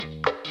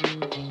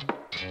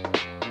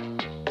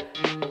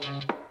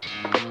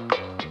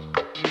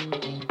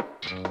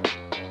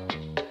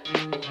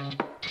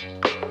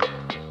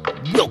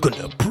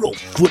Welcome to Pro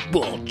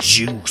Football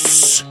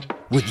Juice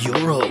with your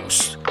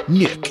hosts,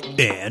 Nick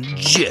and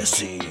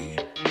Jesse.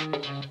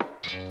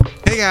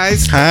 Hey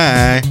guys,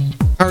 Hi.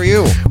 how are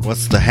you?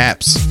 What's the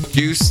haps?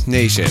 Juice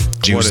Nation.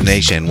 Juice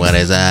Nation. What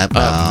is up?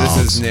 This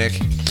is Nick,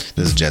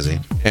 This is Jesse.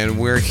 and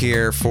we're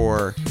here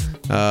for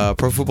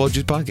Pro Football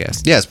Juice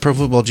Podcast. Yes, Pro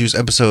Football Juice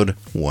episode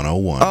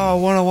 101. Oh,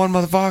 101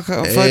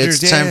 motherfucker.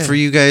 It's time for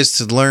you guys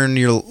to learn.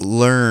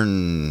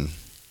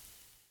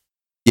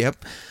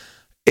 Yep.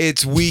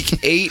 It's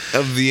week 8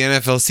 of the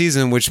NFL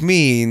season, which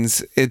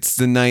means it's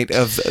the night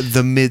of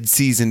the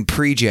mid-season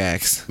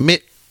pre-jacks.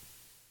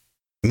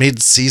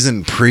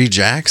 Mid-season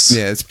pre-jacks?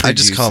 Yeah, it's I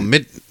just call them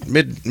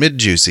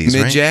mid-juicies,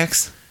 right?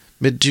 Mid-jacks?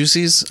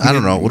 Mid-juicies? I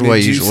don't know. What do I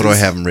mid-juices?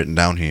 have them written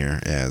down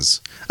here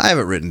as? I have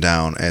it written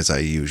down as I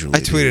usually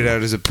I tweeted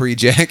out as a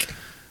pre-jack.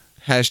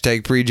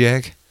 Hashtag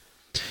pre-jack.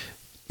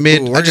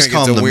 I just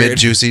call them the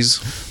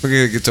mid-juicies. We're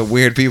going to get some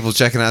weird people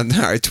checking out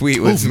our tweet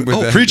with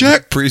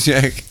pre-jack?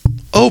 Pre-jack.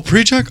 Oh,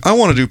 pre-jack? I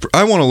want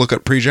to look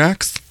at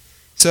pre-jacks.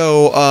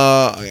 So,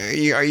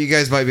 you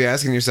guys might be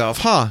asking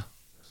yourself,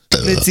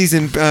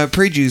 mid-season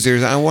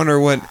pre-juicers, I wonder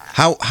what...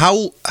 How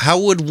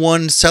would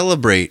one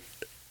celebrate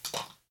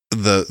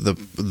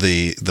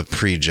the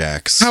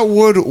pre-jacks? How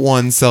would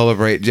one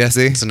celebrate,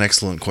 Jesse? It's an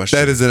excellent question.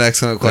 That is an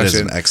excellent question. That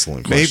is an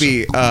excellent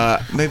question.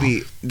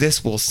 Maybe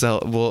this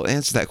will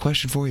answer that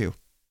question for you.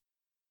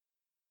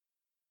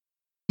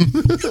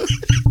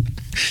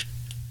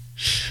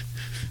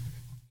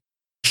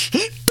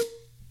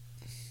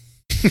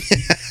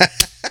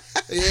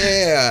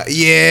 Yeah,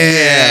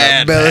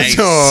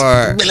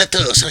 Bellator.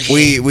 Nice.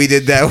 We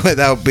did that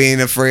without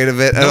being afraid of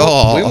it at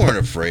all. We weren't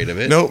afraid of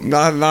it. Nope,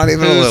 not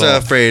even a Who's little.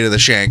 afraid of the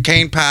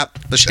champagne pop?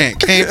 The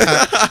champagne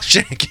pop.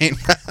 Champagne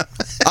pop.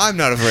 I'm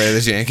not afraid of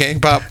the champagne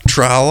pop.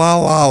 Tra la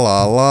la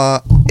la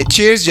la.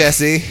 Cheers,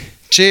 Jesse.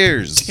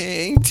 Cheers.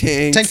 Ting,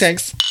 ting. Tank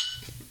tanks.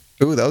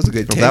 Ooh, that was a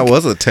good tank. That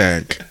was a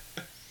tank.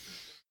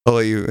 Oh,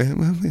 you.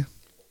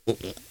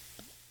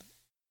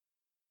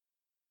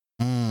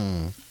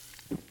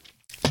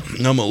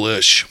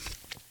 Numalicious.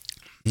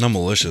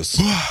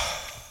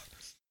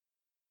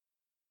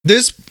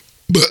 This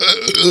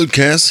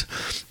podcast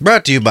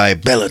brought to you by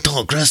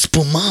Bellator Gras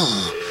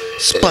Spumant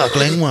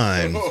Sparkling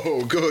Wine.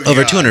 Oh, good.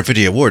 Over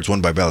 250 awards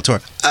won by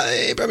Bellator.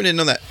 I probably didn't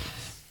know that.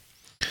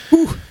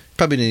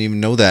 Probably didn't even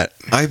know that.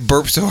 I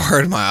burped so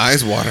hard my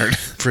eyes watered.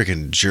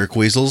 Freaking jerk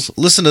weasels.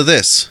 Listen to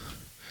this.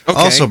 Okay.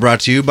 Also brought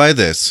to you by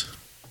this.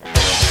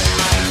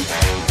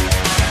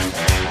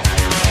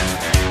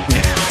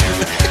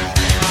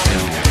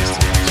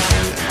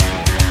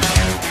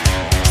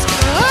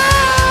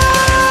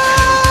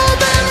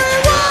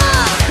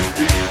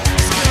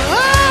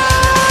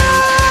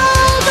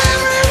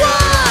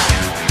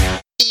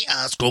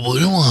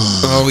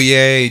 Oh,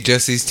 yay.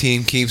 Jesse's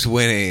team keeps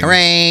winning.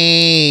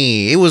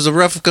 Hooray! It was a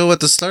rough go at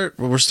the start,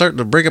 but we're starting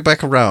to bring it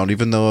back around,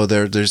 even though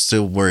they're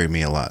still worrying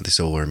me a lot. They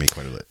still worry me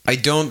quite a bit. I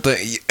don't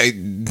think...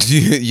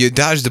 You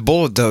dodged the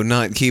bullet, though,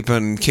 not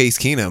keeping Case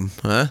Keenum,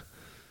 huh?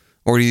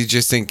 Or do you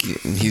just think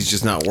he's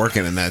just not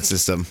working in that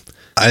system?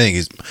 I think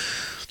he's...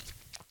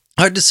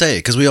 Hard to say,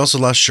 because we also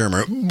lost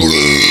Shermer.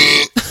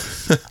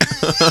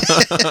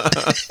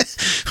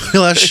 We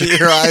lost Shermer.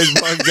 Your eyes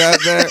bugged out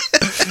there.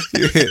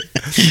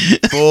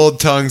 Full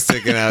tongue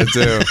sticking out,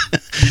 too.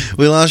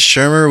 We lost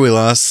Shermer. We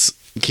lost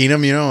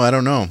Keenum. I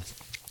don't know.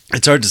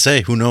 It's hard to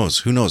say. Who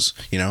knows?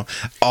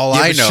 All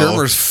I know...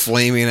 Shermer's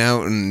flaming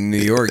out in New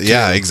York, too.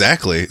 Yeah,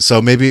 exactly.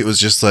 So maybe it was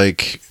just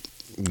like...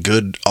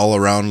 good all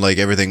around, like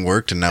everything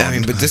worked, and now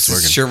but this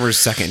is Shermer's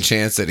second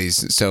chance that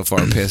he's so far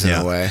pissing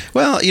away.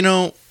 Well,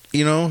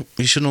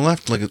 you shouldn't have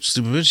left like a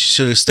stupid bitch. He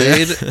should have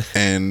stayed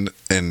and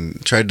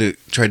tried to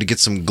get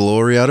some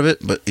glory out of it,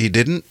 but he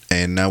didn't.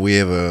 And now we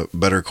have a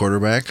better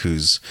quarterback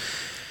who's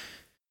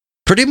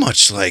pretty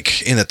much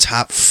like in the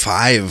top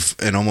 5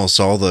 in almost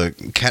all the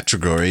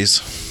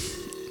categories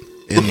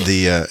in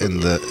the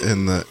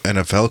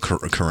NFL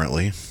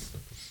currently.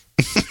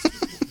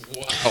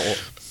 Wow.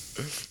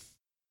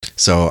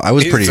 So I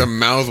was pretty. It's a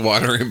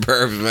mouth-watering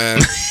burp, man.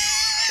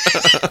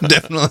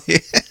 Definitely.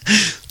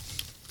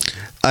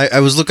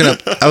 I was looking up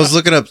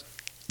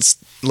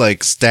like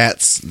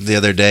stats the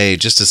other day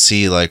just to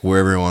see like where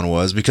everyone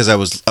was, because I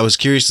was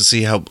curious to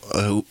see how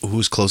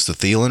who's close to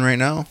Thielen right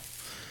now.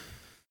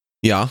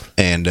 Yeah.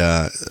 And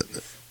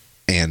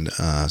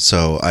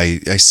so I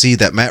see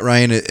that Matt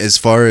Ryan, as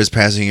far as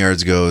passing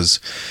yards goes,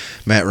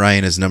 Matt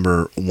Ryan is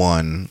number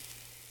 1.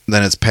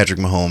 Then it's Patrick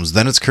Mahomes.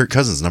 Then it's Kirk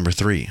Cousins, number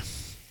 3.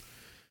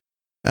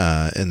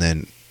 And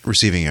then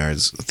receiving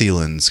yards,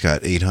 Thielen's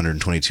got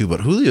 822,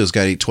 but Julio's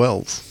got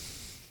 812.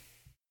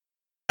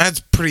 That's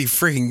pretty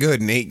freaking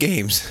good in 8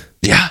 games.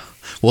 Yeah.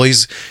 Well,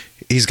 he's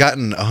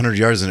gotten 100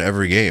 yards in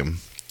every game.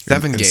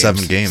 7 games.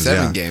 7 games.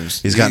 7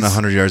 games. He's gotten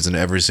 100 yards in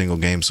every single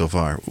game so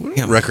far.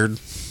 Yeah. Record.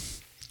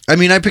 I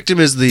mean, I picked him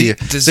as the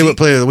what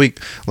player of the week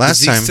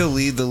last time. Does Zeke still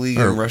lead the league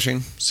in rushing?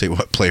 Say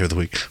what player of the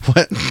week?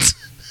 What? Does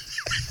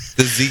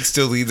Zeke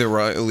still lead the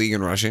league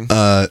in rushing?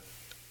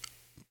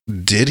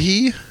 Did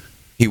he?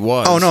 He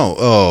was. Oh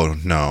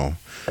no!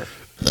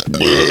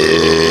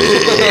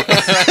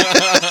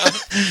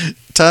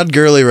 Todd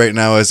Gurley right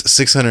now has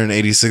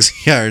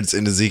 686 yards,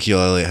 and Ezekiel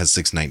Elliott has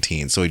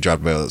 619. So he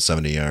dropped by about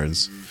 70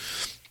 yards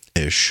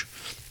ish.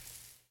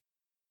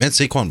 And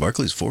Saquon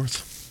Barkley's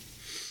fourth.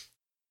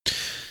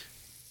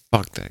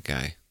 Fuck that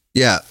guy.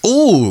 Yeah.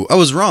 Ooh, I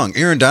was wrong.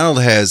 Aaron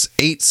Donald has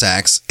 8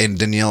 sacks, and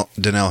Danielle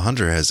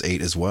Hunter has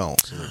 8 as well.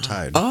 So they're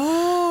tied.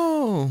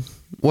 Oh.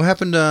 What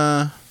happened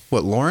to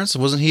Lawrence?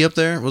 Wasn't he up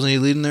there? Wasn't he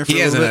leading there for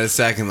He a little hasn't bit? had a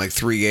sack in like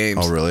 3 games.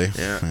 Oh, really?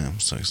 Yeah.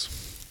 Sucks.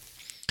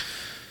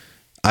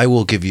 I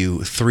will give you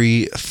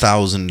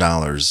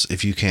 $3,000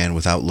 if you can,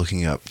 without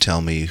looking up,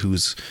 tell me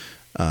who's.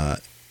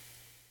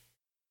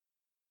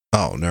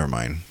 Oh, never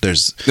mind.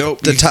 There's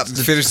Nope. the you top.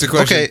 Finish the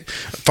question. Okay,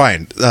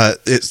 fine.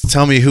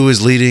 Tell me who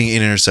is leading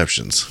in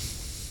interceptions.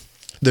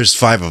 There's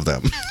 5 of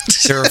them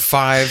There are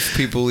 5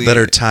 people that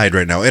are tied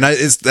right now, and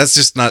that's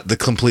just not the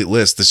complete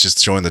list. That's just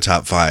showing the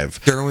top 5.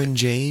 Derwin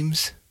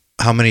James.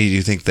 How many do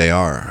you think they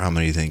are? How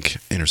many do you think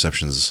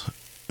interceptions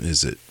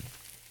is it?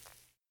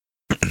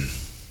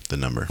 The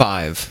number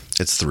 5.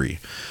 It's 3.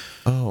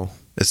 Oh.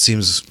 It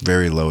seems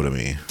very low to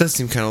me. Does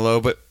seem kind of low,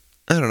 but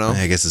I don't know.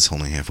 I guess it's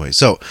only halfway.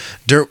 So,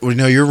 we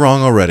know you're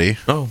wrong already.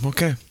 Oh,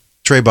 okay.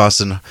 Trey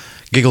Boston,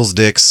 Giggles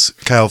Dix,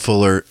 Kyle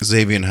Fuller,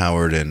 Xavier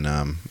Howard, and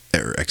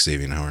or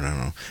ex-Xavier Howard, I don't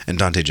know, and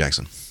Dante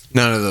Jackson.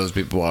 None of those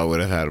people I would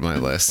have had on my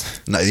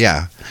list. No,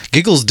 yeah,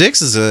 Giggles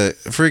Dix is a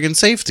friggin'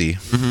 safety.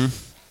 Mm-hmm.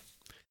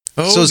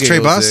 Oh, So is Trey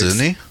Giggles Boston, Dix.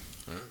 isn't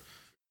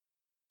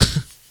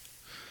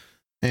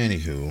he?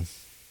 Anywho.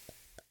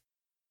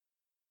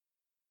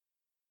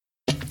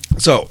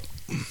 So,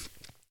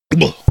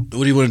 what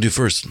do you want to do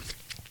first?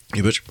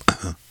 You bitch.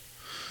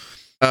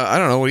 I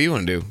don't know. What do you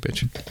want to do,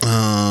 bitch?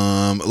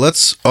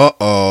 Let's.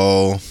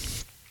 Oh,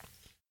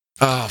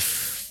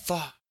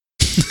 fuck.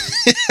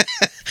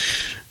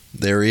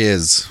 There he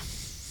is.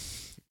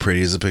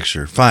 Pretty as a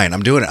picture. Fine,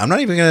 I'm doing it. I'm not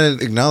even going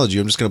to acknowledge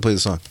you. I'm just going to play the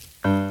song.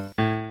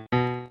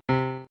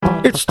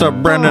 It's the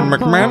Brendan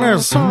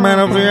McManus Man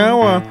of the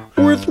Hour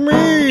with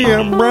me,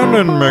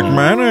 Brendan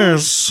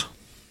McManus.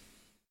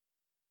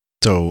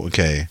 So,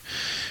 okay.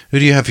 Who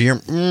do you have for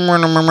your...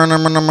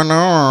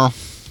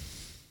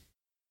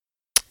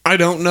 I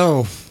don't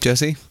know,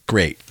 Jesse.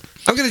 Great.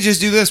 I'm going to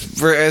just do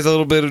this as a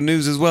little bit of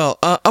news as well.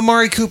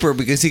 Amari Cooper,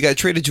 because he got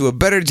traded to a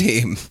better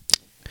team.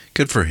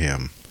 Good for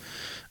him.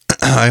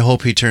 I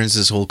hope he turns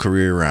his whole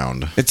career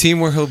around. A team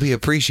where he'll be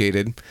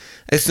appreciated.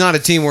 It's not a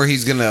team where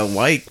he's going to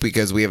like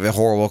because we have a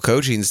horrible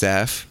coaching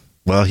staff.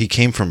 Well, he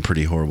came from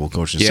pretty horrible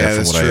coaching Yeah, staff from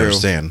that's what I true.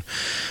 understand.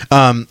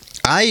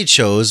 I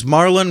chose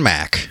Marlon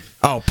Mack.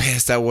 Oh,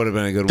 piss. That would have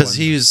been a good one. Because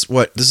he's,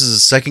 this is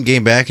his second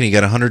game back, and he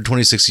got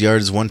 126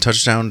 yards, 1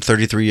 touchdown,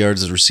 33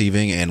 yards of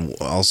receiving, and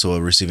also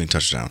a receiving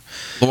touchdown.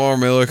 Lamar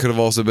Miller could have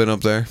also been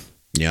up there.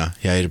 Yeah,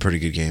 he had a pretty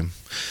good game.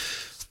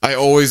 I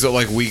always,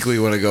 weekly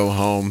want to go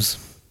Holmes.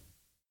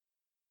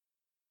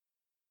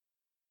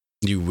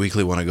 You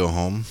weekly want to go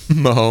home?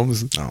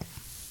 Mahomes. Oh.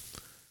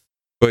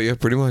 But yeah,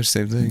 pretty much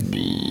same thing.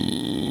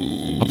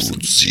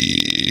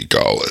 C.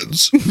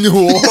 Collins.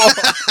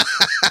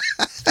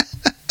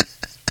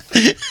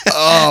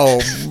 Oh,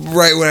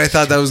 right when I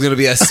thought that was going to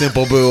be a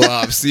simple boo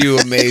ops. You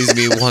amaze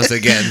me once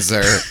again,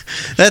 sir.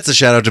 That's a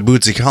shout out to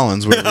Bootsy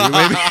Collins, wherever you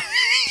may be.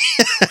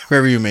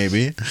 Wherever you may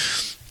be.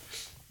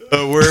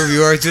 Wherever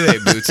you are today,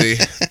 Bootsy.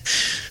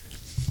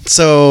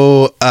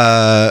 So,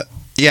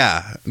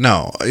 yeah,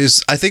 no.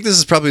 I think this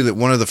is probably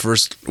one of the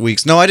first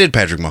weeks. No, I did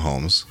Patrick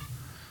Mahomes.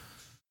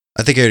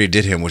 I think I already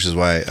did him, which is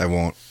why I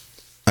won't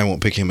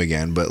pick him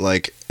again. But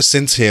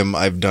since him,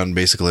 I've done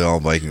basically all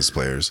Vikings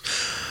players.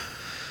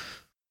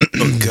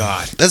 Oh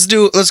God. Let's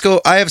go.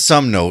 I have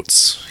some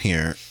notes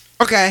here.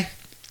 Okay.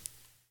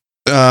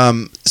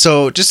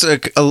 So just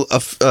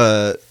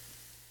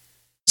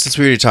since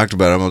we already talked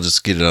about it, I'll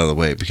just get it out of the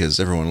way because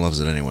everyone loves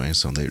it anyway.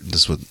 So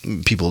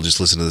people just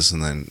listen to this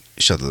and then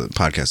shut the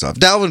podcast off.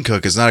 Dalvin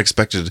Cook is not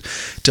expected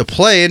to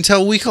play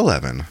until week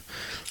 11.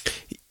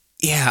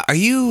 Yeah.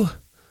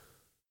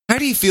 How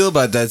do you feel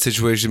about that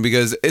situation?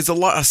 Because it's a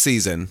lost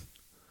season.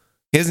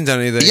 He hasn't done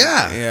anything.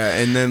 Yeah. Yeah.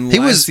 And then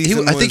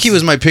I think he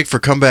was my pick for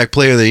comeback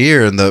player of the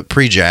year in the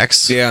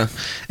pre-Jacks. Yeah.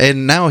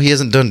 And now he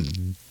hasn't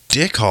done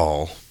dick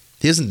all.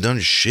 He hasn't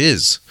done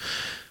shiz.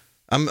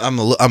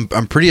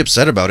 I'm pretty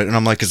upset about it, and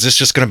I'm like, is this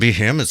just going to be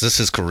him? Is this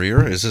his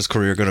career? Is his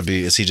career going to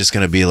be? Is he just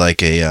going to be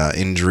like a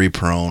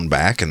injury-prone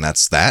back, and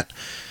that's that?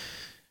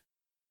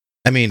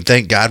 I mean,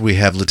 thank God we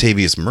have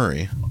Latavius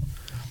Murray.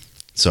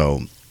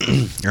 So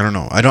I don't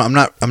know. I'm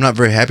not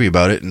very happy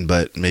about it,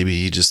 but maybe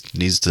he just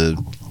needs to.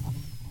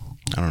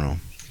 I don't know.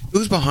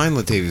 Who's behind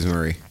Latavius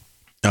Murray?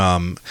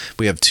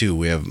 We have 2.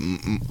 We have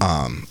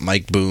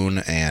Mike Boone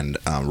and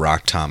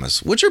Rock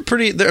Thomas, which are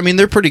pretty.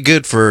 They're pretty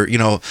good for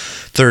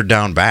third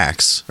down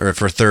backs or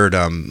for third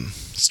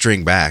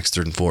string backs,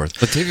 third and fourth.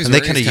 Latavius and they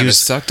Murray kind of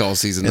sucked all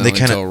season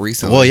until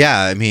recently. Well, yeah.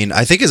 I mean,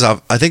 I think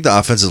the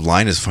offensive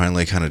line is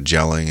finally kind of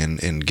gelling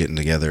and getting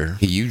together.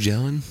 Are you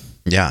gelling?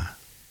 Yeah.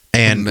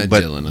 And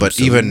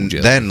but even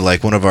then,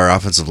 one of our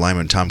offensive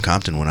linemen, Tom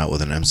Compton, went out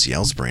with an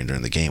MCL sprain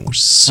during the game,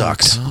 which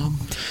sucks. Oh, Tom.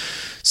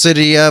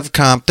 City of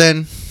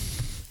Compton.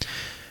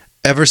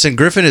 Everson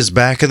Griffin is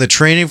back in the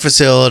training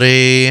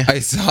facility. I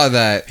saw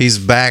that. He's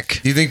back.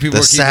 Do you think people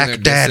the were keeping their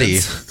sack daddy?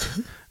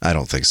 distance? I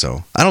don't think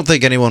so. I don't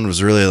think anyone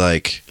was really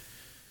like.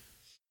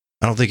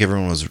 I don't think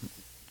everyone was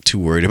too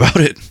worried about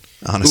it.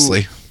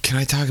 Honestly. Ooh, can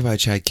I talk about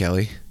Chad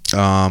Kelly?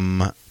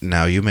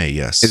 Now you may.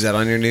 Yes. Is that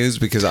on your news?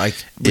 Because I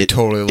would It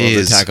totally love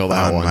is to tackle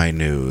that on one. my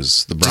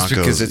news. The Broncos.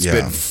 Just because it's yeah.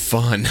 been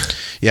fun.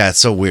 Yeah, it's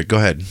so weird. Go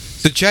ahead.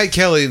 So Chad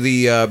Kelly,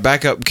 the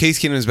backup, Case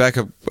Keenum's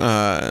backup,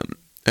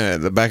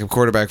 the backup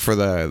quarterback for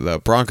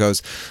the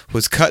Broncos,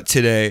 was cut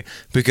today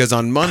because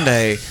on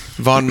Monday,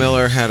 Von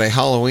Miller had a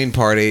Halloween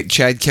party.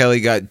 Chad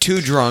Kelly got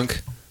too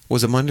drunk.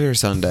 Was it Monday or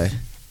Sunday?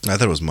 I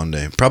thought it was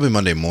Monday. Probably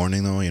Monday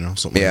morning though.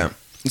 Something. Yeah. Like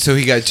that. So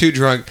he got too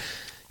drunk.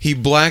 He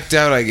blacked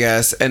out, I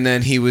guess, and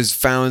then he was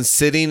found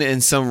sitting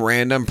in some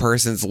random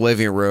person's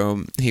living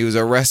room. He was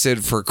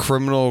arrested for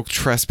criminal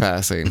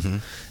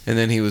trespassing, and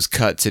then he was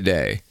cut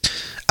today.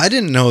 I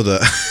didn't know the.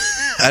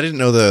 I didn't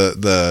know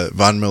the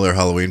Von Miller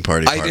Halloween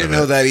party. I didn't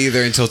know that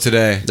either until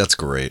today. That's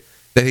great.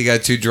 That he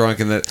got too drunk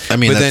and that. I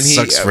mean, but that then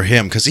sucks for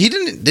him because he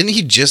didn't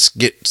he just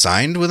get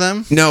signed with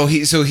them? No,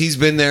 he's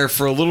been there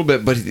for a little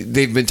bit, but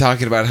they've been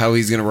talking about how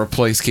he's going to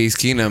replace Case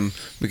Keenum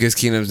because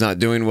Keenum's not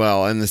doing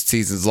well and the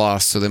season's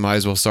lost, so they might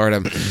as well start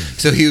him.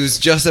 So he was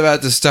just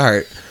about to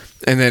start,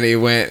 and then he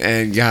went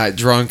and got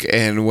drunk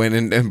and went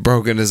in and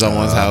broke into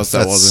someone's house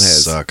that wasn't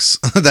his. Sucks.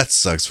 That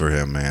sucks for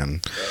him,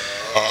 man.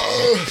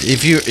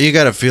 If you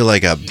got to feel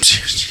like a.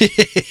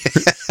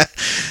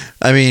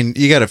 I mean,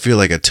 you got to feel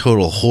like a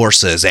total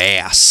horse's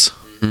ass.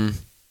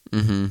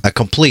 A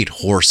complete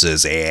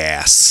horse's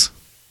ass.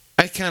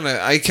 I kind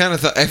of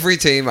thought every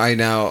team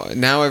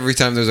now every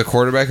time there's a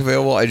quarterback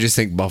available, I just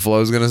think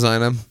Buffalo's going to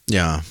sign him.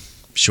 Yeah,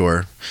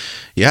 sure.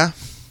 Yeah.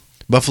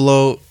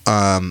 Buffalo,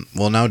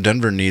 well, now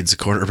Denver needs a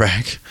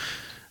quarterback.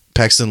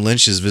 Paxton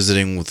Lynch is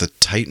visiting with the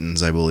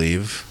Titans, I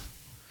believe.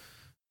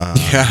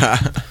 Yeah.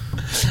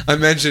 I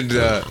mentioned,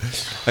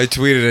 I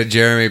tweeted at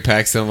Jeremy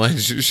Paxton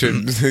Lynch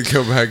should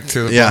go back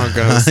to the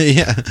Broncos.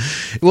 Yeah.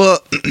 Well,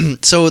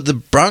 so the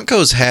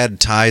Broncos had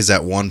ties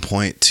at one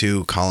point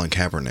to Colin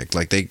Kaepernick.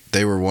 Like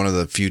they were one of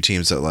the few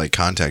teams that like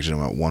contacted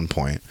him at one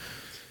point.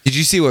 Did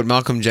you see what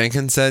Malcolm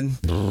Jenkins said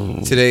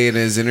today in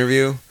his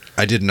interview?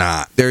 I did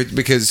not.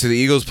 Because the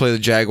Eagles play the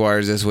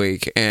Jaguars this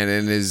week, and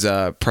in his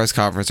press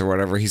conference or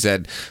whatever, he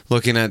said,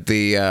 looking at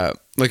the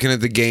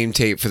game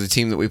tape for the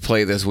team that we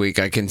play this week,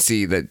 I can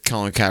see that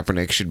Colin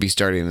Kaepernick should be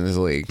starting in this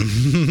league.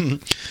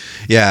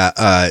 Yeah,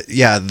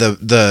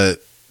 the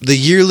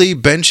yearly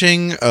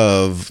benching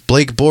of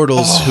Blake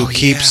Bortles, who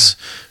keeps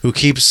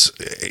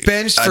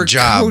benched a for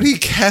job, Cody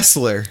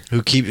Kessler,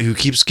 who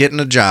keeps getting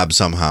a job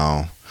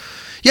somehow.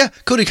 Yeah,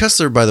 Cody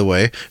Kessler, by the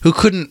way, who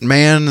couldn't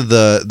man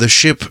the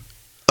ship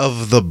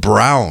of the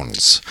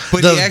Browns,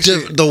 but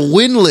the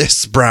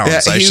winless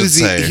Browns. I should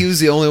say he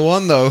was the only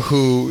one though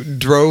who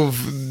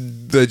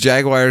drove the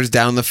Jaguars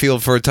down the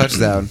field for a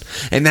touchdown,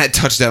 and that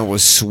touchdown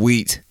was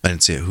sweet. I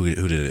didn't see it. Who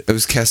did it? It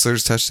was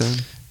Kessler's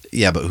touchdown.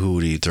 Yeah, but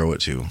who did he throw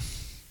it to?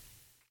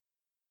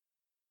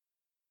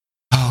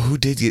 Oh, who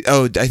did get?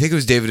 Oh, I think it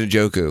was David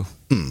Njoku.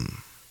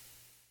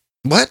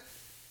 What?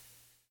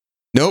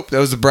 Nope, that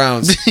was the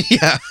Browns.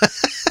 Yeah.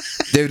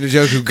 David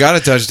Njoku got a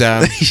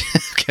touchdown.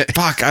 Okay.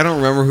 Fuck, I don't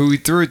remember who he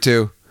threw it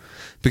to.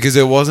 Because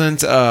it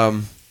wasn't...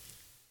 Was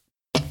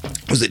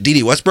it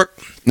D.D. Westbrook?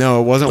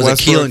 No, it wasn't Was it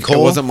Westbrook. Keelan Cole?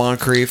 It wasn't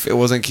Moncrief. It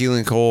wasn't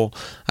Keelan Cole.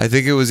 I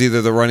think it was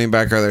either the running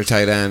back or their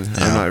tight end.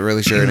 Yeah. I'm not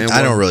really sure. And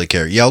I don't really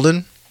care.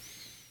 Yeldon?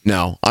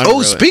 No. I don't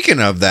really. Speaking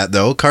of that,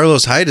 though,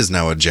 Carlos Hyde is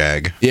now a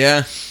Jag.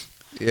 Yeah.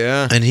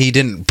 Yeah. And he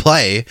didn't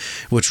play,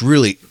 which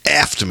really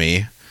effed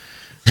me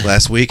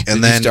last week. And Did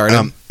you then start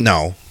him?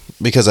 No,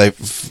 because I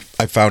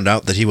found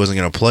out that he wasn't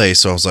going to play,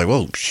 so I was like,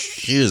 "Whoa,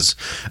 jeez!"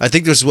 I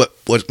think this is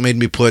what made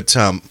me put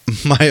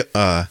my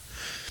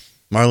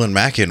Marlon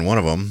Mack in one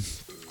of them.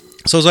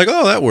 So I was like,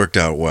 "Oh, that worked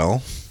out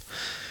well."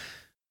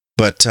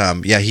 But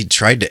yeah, he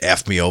tried to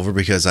f me over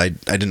because I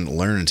didn't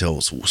learn until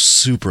it was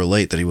super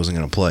late that he wasn't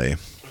going to play.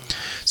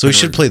 So he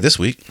should play this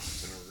week.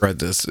 Read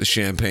this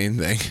champagne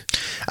thing.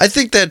 I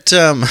think that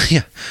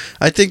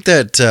I think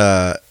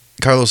that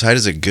Carlos Hyde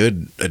is a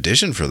good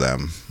addition for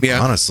them.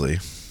 Yeah. Honestly.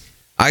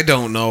 I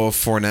don't know if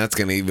Fournette's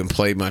going to even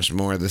play much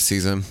more this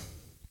season.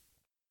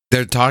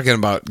 They're talking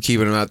about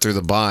keeping him out through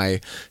the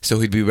bye, so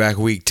he'd be back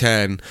week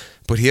 10,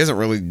 but he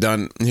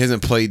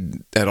hasn't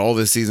played at all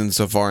this season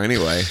so far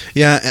anyway.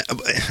 Yeah,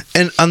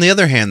 and on the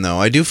other hand, though,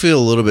 I do feel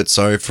a little bit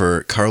sorry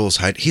for Carlos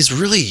Hyde. He's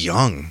really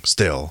young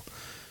still.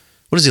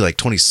 What is he, like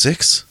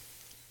 26?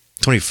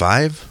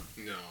 25?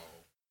 No.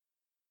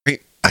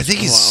 I think he's Hold on,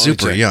 let me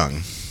super check.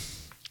 young.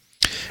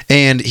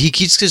 And he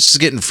keeps just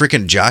getting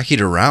freaking jockeyed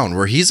around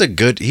where he should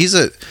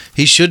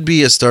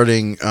be a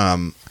starting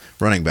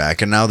running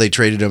back, and now they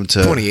traded him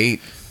to 28.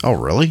 Oh,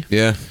 really?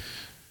 Yeah.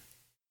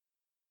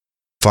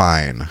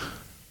 Fine.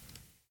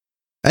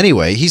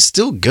 Anyway, he's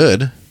still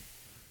good.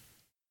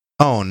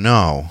 Oh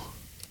no.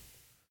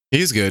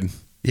 He's good.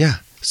 Yeah.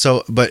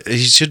 So, but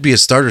he should be a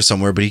starter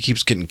somewhere, but he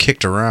keeps getting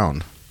kicked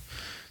around.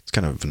 It's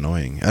kind of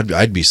annoying.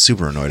 I'd be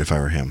super annoyed if I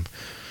were him.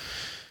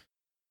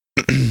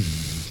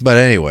 But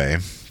anyway,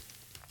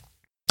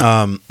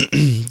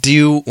 do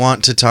you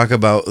want to talk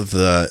about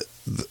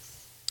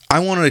I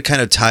wanted to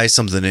kind of tie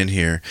something in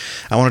here.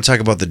 I want to talk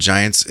about the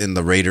Giants and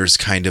the Raiders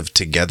kind of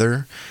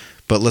together,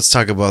 but let's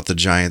talk about the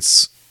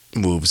Giants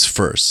moves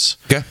first.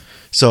 Okay.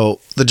 So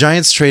the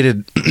Giants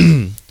traded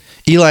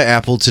Eli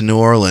Apple to New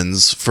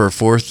Orleans for a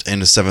 4th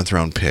and a 7th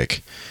round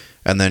pick.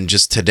 And then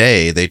just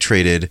today they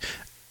traded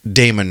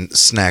Damon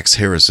Snacks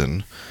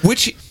Harrison.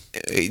 Which,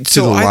 the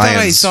so I thought I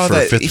Lions saw for a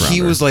that fifth he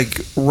rounder. was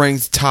like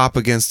ranked top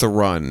against the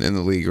run in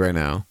the league right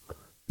now.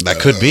 That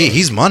could be.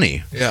 He's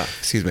money. Yeah.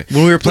 Excuse me.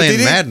 When we were But they playing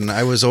didn't- Madden,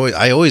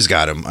 I always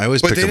got him. I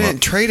always But picked they him didn't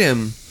up. trade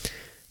him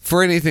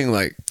for anything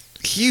like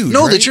huge.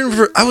 No, they right? traded him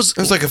for. It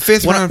was like a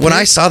 5th when, round when pick.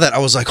 I saw that, I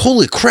was like,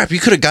 "Holy crap! You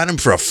could have got him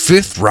for a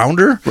 5th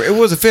rounder." It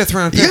was a 5th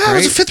round pick. Yeah,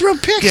 right? it was a 5th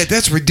round pick. Yeah,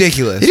 that's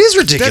ridiculous. It is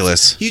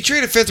ridiculous. You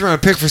trade a 5th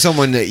round pick for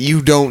someone that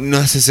you don't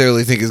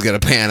necessarily think is going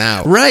to pan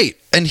out. Right.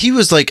 And he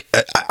was like,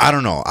 I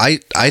don't know. I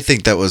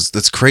think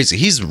that's crazy.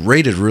 He's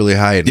rated really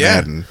high in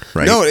Madden,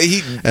 right? No,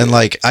 and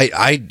like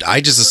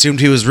I just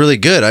assumed he was really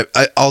good.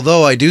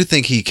 Although I do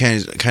think he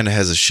kind of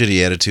has a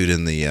shitty attitude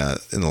in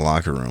the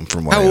locker room.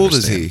 From what How I old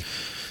is understand. he?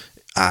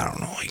 I don't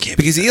know. He can't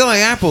Because Eli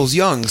Apple's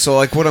young, so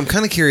like what I'm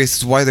kind of curious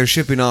is why they're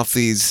shipping off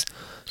these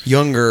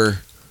younger,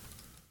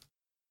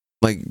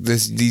 like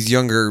these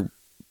younger,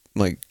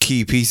 like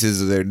key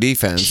pieces of their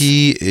defense.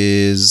 He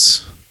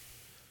is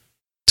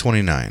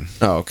 29.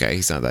 Oh, okay,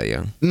 he's not that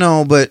young.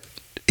 No, but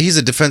he's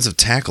a defensive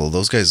tackle.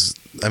 Those guys.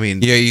 I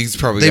mean, Yeah, he's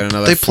probably they got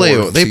another. they play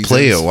 4 they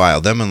play a seasons.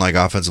 while. Them and like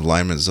offensive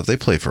linemen and stuff. They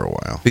play for a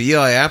while. But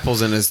Eli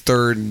Apple's in his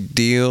third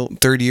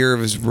year of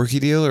his rookie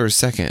deal, or his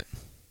second.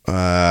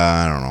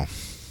 I don't know.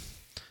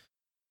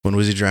 When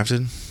was he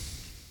drafted?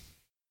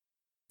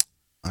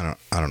 I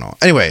don't know.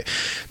 Anyway,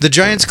 the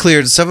Giants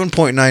cleared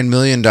 $7.9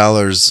 million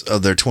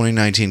of their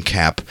 2019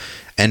 cap,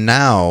 and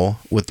now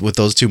with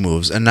those two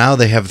moves, and now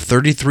they have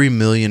 $33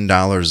 million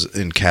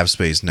in cap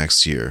space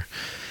next year,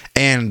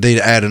 and they'd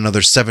add another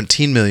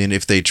 $17 million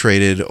if they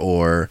traded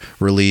or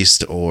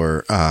released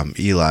or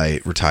Eli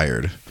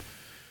retired.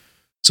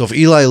 So if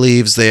Eli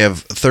leaves, they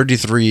have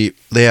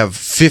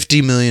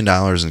 $50 million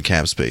in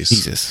cap space.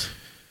 Jesus.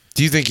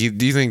 Do you think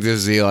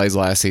this is Eli's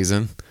last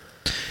season?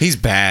 He's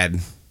bad.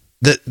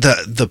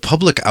 The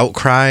public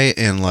outcry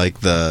and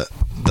like the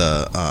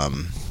I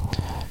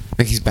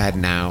think he's bad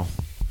now.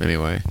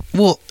 Anyway,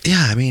 well,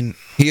 yeah, I mean,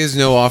 he has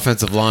no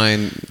offensive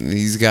line.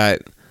 He's got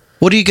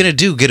what are you gonna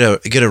do? Get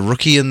a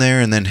rookie in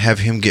there and then have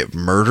him get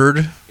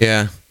murdered?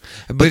 yeah,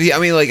 but I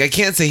mean, like I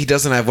can't say he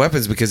doesn't have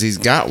weapons because he's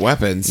got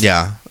weapons.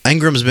 Yeah,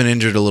 Ingram's been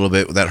injured a little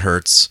bit. That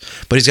hurts,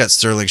 but he's got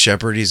Sterling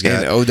Shepard. He's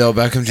got And Odell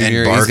Beckham Jr. and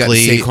He's got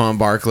Barkley. Saquon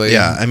Barkley.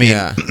 Yeah, I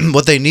mean,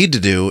 what they need to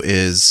do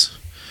is,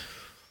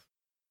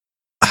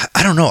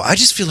 I don't know. I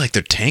just feel like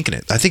they're tanking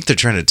it. I think they're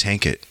trying to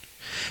tank it.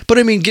 But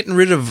I mean, getting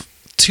rid of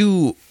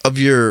 2 of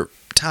your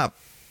top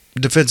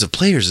defensive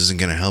players isn't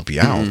going to help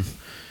you out.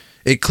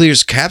 It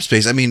clears cap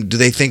space. I mean, do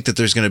they think that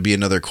there's going to be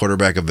another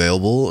quarterback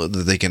available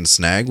that they can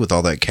snag with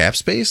all that cap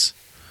space?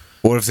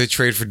 What if they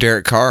trade for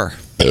Derek Carr?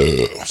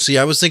 See,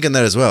 I was thinking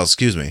that as well.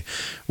 Excuse me,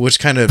 which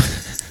kind of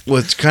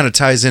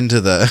ties into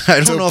the. I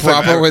don't know if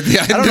I've ever,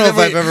 I don't know if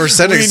I've ever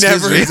said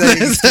excuse me. Said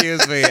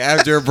excuse me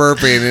after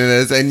burping in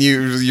this, and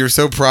you're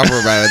so proper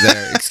about it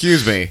there.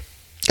 Excuse me.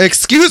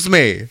 Excuse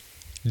me,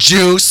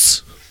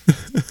 juice.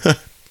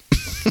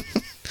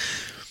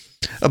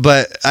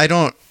 But I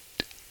don't.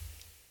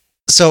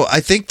 So I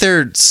think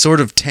they're sort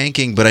of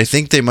tanking, but I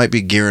think they might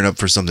be gearing up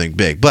for something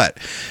big. But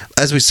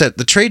as we said,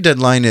 the trade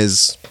deadline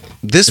is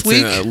this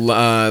week.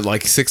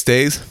 Like 6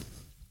 days.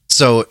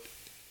 So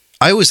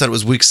I always thought it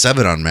was week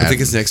 7 on Madden. I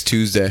think it's next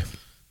Tuesday.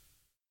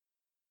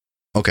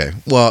 Okay.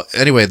 Well,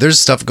 anyway, there's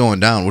stuff going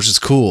down, which is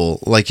cool.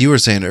 Like you were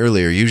saying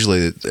earlier,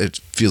 usually it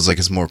feels like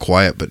it's more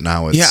quiet, but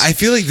now it's... Yeah, I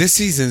feel like this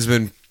season's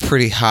been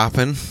pretty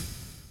hopping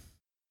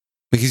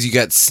because you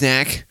got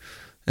Snack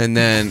and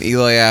then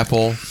Eli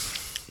Apple,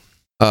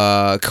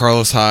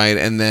 Carlos Hyde,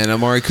 and then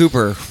Amari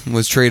Cooper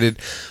was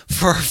traded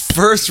for a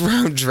first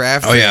round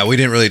draft. Oh, yeah, we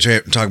didn't really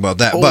talk about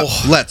that, but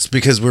let's,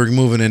 because we're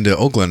moving into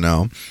Oakland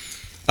now.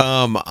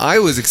 I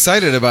was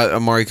excited about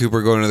Amari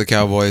Cooper going to the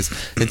Cowboys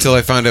until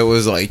I found out it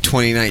was like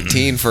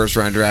 2019 first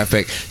round draft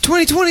pick.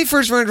 2020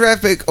 first round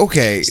draft pick,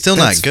 okay. Still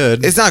not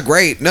good. It's not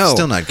great, no.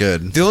 Still not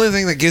good. The only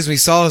thing that gives me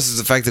solace is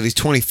the fact that he's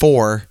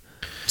 24,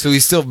 so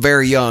he's still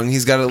very young.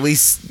 He's got at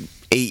least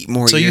 8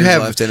 more So years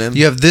left in him.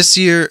 you have this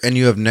year and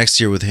you have next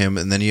year with him,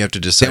 and then you have to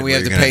decide Then we what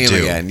have to you're pay him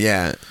gonna do. again,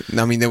 yeah.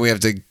 I mean, then we have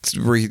to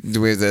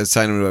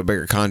sign him to a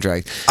bigger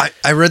contract.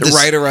 I read this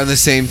Right around the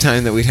same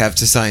time that we'd have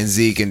to sign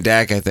Zeke and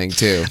Dak, I think,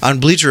 too. on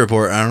Bleacher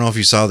Report. I don't know if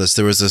you saw this.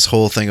 There was this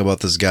whole thing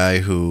about this guy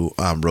who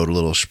wrote a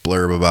little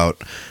blurb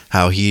about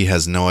how he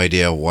has no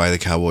idea why the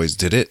Cowboys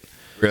did it.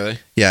 Really?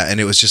 Yeah, and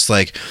it was just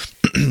like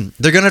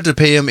they're gonna have to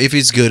pay him if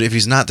he's good. If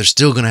he's not, they're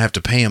still gonna have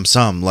to pay him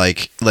some,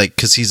 like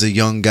because he's a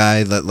young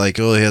guy that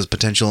he has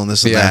potential and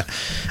this and Yeah.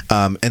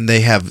 that. And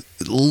they have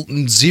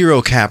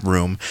 0 cap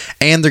room,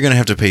 and they're gonna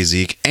have to pay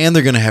Zeke, and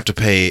they're gonna have to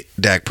pay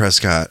Dak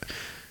Prescott.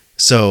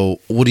 So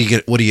what do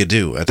you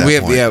do at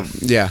that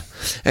point? Yeah.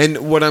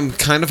 And what I'm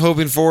kind of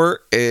hoping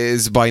for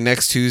is by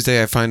next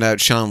Tuesday I find out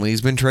Sean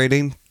Lee's been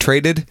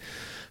traded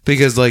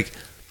because like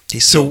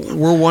so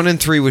we're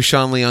 1-3 with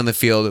Sean Lee on the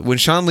field. When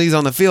Sean Lee's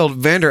on the field,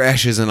 Vander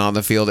Esch isn't on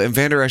the field, and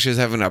Vander Esch is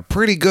having a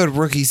pretty good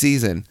rookie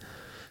season.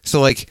 So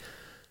like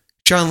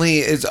Sean Lee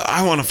is.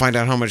 I want to find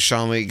out how much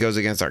Sean Lee goes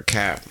against our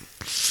cap.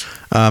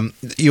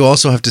 You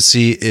also have to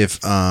see if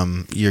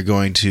you're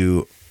going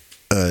to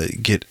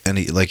get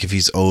any, like if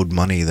he's owed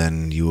money,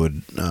 then you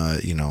would,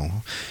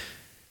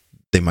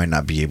 they might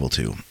not be able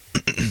to.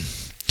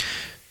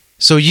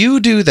 So you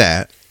do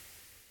that,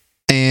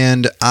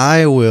 and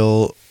I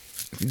will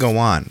go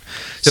on.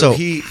 So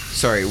we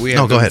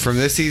have go ahead. from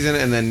this season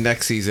and then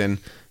next season,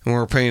 and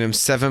we're paying him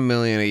 $7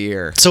 million a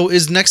year. So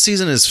is next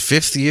season his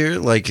fifth year,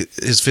 like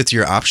his fifth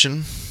year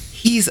option?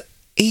 He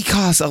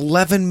costs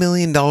 $11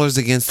 million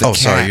against the cap. Oh,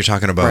 sorry, you're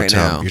talking about right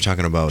now. you're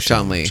talking about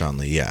Sean Lee. Sean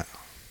Lee, yeah.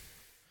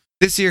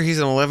 This year he's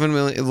an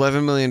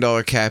 $11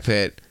 million cap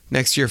hit.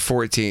 Next year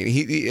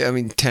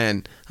 14.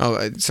 10.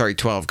 Oh, sorry,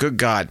 12. Good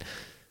God.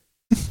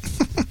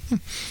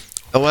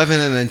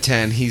 11 and then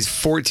 10. He's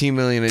 14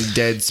 million in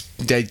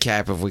dead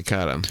cap if we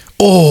cut him.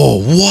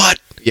 Oh, what?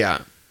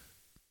 Yeah.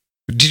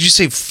 Did you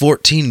say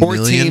 14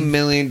 million? $14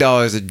 million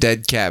of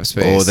dead cap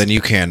space. Oh, then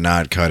you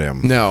cannot cut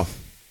him. No.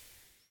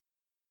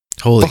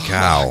 Holy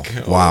cow.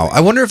 Wow.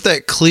 I wonder if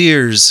that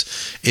clears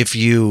if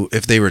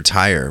they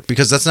retire,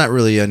 because that's not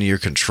really under your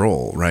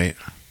control, right?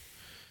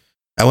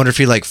 I wonder if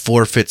he like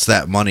forfeits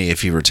that money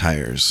if he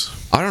retires.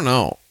 I don't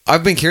know.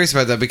 I've been curious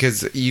about that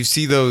because you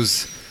see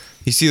those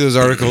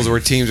articles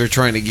where teams are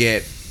trying to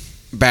get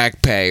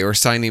back pay or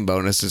signing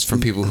bonuses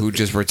from people who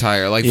just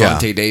retire, like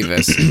Vontae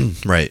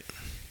Davis. Right.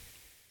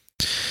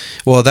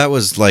 Well, that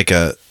was like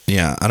I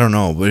don't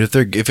know, but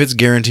if it's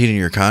guaranteed in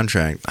your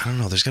contract, I don't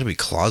know, there's got to be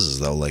clauses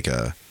though, like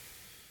a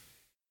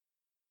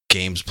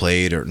games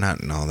played or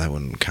not. No, that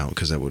wouldn't count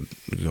because that would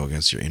go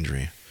against your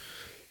injury.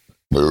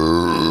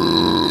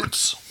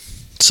 Boots.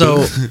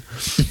 So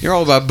you're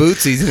all about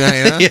bootsy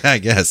tonight, huh? Yeah, I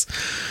guess.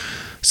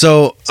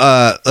 So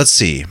let's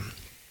see.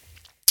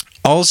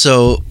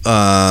 Also,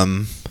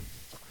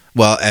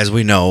 well, as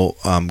we know,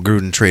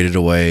 Gruden traded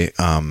away.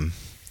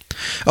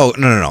 Oh,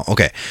 no.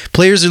 Okay.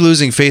 Players are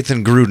losing faith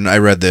in Gruden. I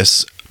read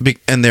this.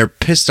 And they're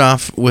pissed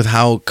off with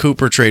how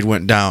Cooper trade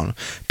went down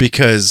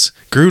because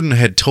Gruden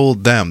had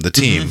told them, the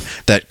team,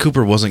 that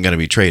Cooper wasn't going to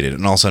be traded.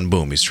 And all of a sudden,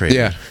 boom, he's traded.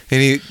 Yeah.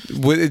 And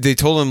they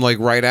told him like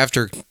right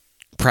after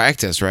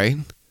practice, right?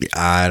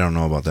 I don't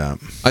know about that.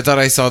 I thought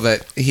I saw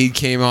that he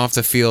came off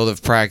the field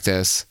of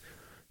practice.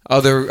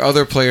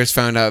 Other players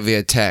found out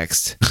via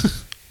text.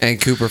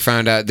 And Cooper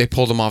found out. They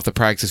pulled him off the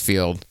practice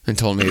field and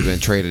told him he'd been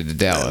traded to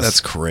Dallas.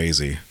 That's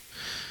crazy.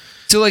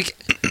 So, like,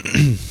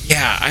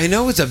 yeah, I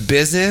know it's a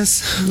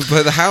business,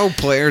 but how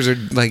players are,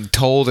 like,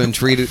 told and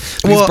treated.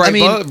 Well,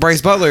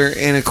 Bryce Butler,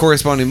 in a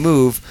corresponding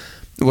move,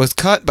 was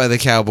cut by the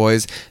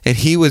Cowboys, and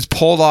he was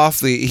pulled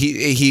off they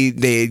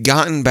had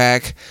gotten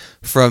back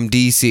from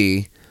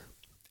D.C.,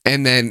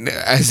 and then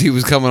as he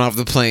was coming off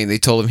the plane, they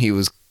told him he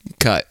was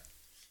cut.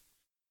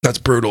 That's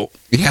brutal.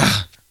 Yeah.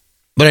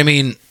 But, I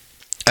mean,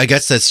 I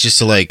guess that's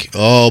just like,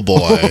 oh,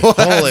 boy.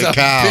 Holy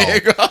cow.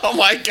 Oh,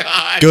 my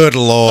God. Good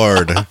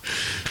Lord.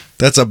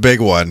 That's a big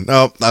one.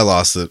 Oh, I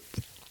lost it.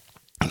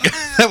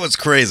 That was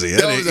crazy.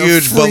 That was a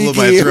huge bubble in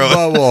my throat.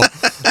 Bubble.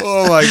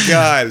 Oh my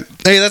God.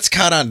 Hey, that's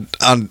caught on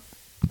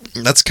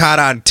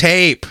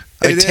tape.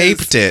 I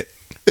taped it.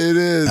 It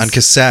is on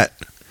cassette.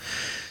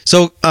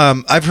 So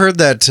I've heard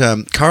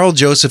that Carl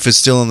Joseph is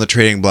still on the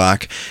trading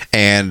block,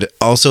 and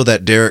also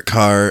that Derek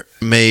Carr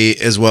may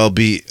as well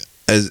be,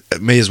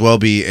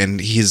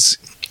 and he's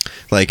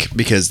like,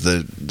 because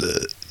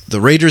the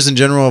Raiders in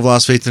general have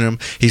lost faith in him.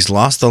 He's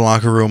lost the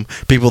locker room.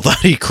 People thought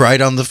he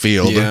cried on the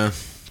field in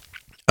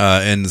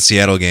the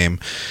Seattle game.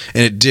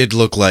 And it did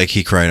look like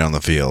he cried on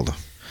the field.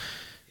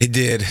 It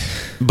did.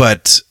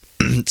 But,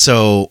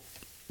 so,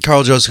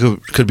 Carl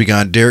Joseph could be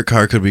gone. Derek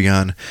Carr could be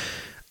gone.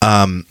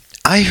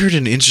 I heard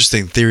an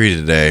interesting theory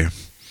today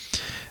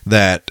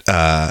that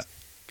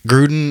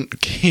Gruden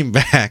came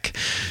back,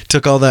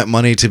 took all that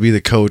money to be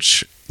the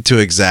coach to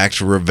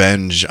exact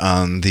revenge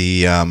on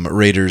the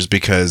Raiders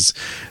because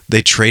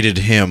they traded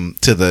him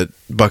to the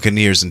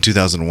Buccaneers in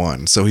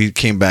 2001. So he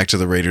came back to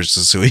the Raiders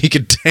so he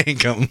could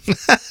tank them.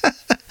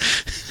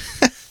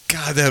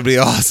 God, that would be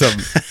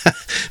awesome.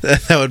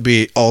 That would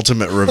be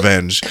ultimate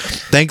revenge.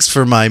 Thanks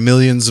for my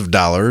millions of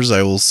dollars.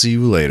 I will see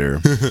you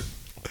later.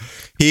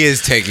 He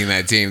is taking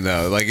that team,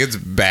 though. Like, it's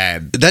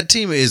bad. That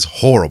team is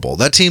horrible.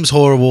 That team's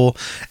horrible,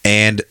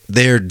 and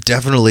they're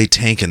definitely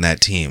tanking that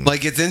team.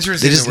 Like, it's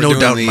interesting. There's no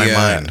doubt in my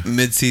mind.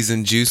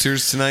 Mid-season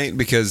juicers tonight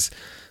because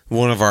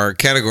one of our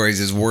categories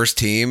is worst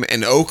team,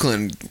 and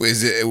Oakland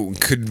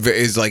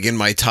is like in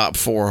my top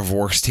 4 of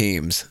worst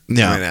teams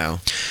right now.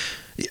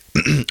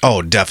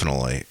 Oh,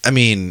 definitely. I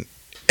mean,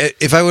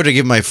 if I were to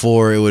give my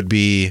 4, it would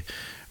be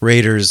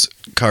Raiders,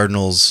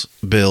 Cardinals,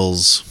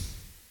 Bills.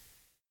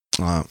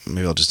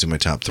 Maybe I'll just do my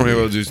top 3. Maybe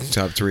we'll do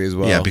top 3 as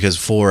well. Yeah, because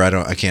 4,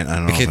 I can't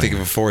think of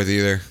a 4th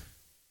either.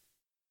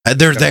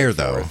 They're there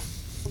though.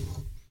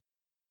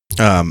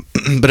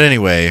 But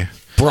anyway,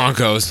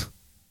 Broncos.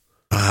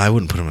 I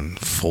wouldn't put them in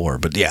 4,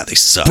 but yeah, they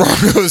suck.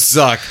 Broncos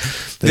suck.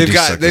 They do They've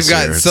suck this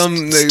year.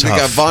 they've got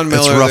tough. Von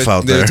Miller. It's rough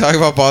out They're there. talking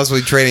about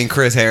possibly trading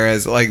Chris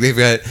Harris. Like they've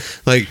got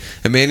like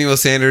Emmanuel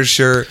Sanders,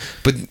 sure,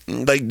 but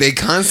like they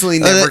constantly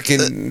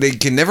they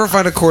can never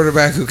find a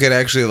quarterback who could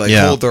actually like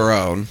hold their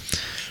own.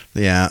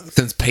 Yeah.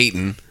 Since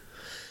Peyton.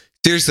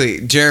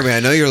 Seriously, Jeremy, I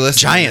know you're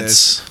listening.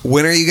 Giants. To this.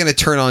 When are you going to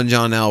turn on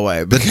John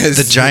Elway? Because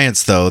The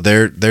Giants, though,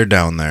 they're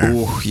down there.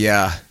 Ooh,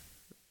 yeah.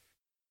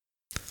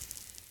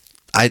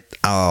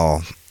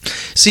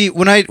 See,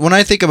 when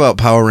I think about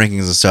power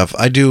rankings and stuff,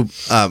 I do.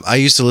 I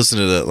used to listen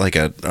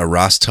to a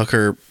Ross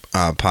Tucker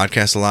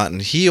podcast a lot,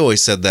 and he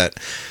always said that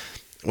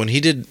when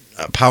he did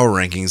power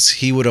rankings,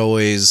 he would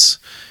always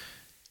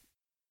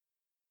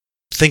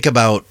think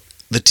about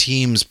the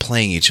teams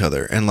playing each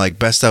other and like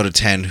best out of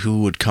 10,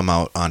 who would come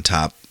out on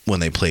top when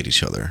they played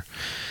each other.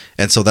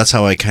 And so that's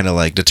how I kind of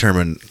like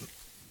determine.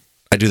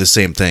 I do the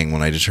same thing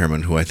when I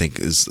determine who I think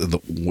is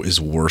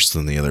worse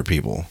than the other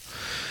people.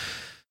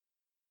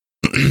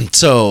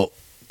 So,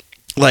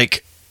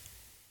 like,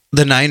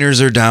 the Niners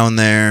are down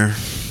there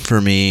for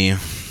me.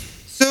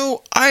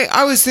 So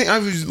I was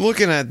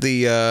looking at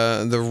the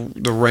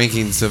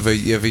rankings of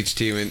each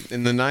team,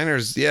 and the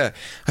Niners. Yeah,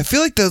 I feel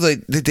like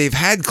they've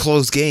had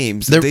close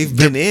games. They've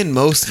been in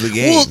most of the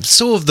games. Well,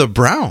 so have the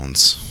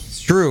Browns.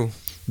 It's true.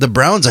 The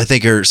Browns, I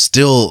think, are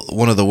still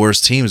one of the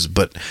worst teams,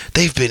 but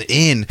they've been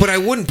in. But I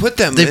wouldn't put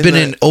them. They've been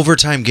in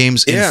overtime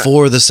games in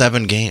 4 of the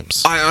 7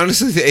 games. I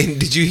honestly,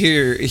 did you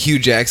hear Hugh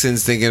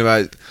Jackson's thinking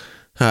about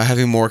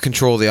having more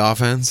control of the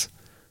offense?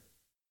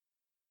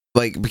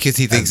 Like, because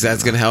he thinks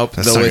that's going to help,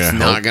 though it's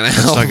not going to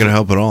help. It's not going to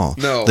help at all.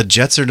 No. The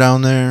Jets are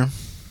down there.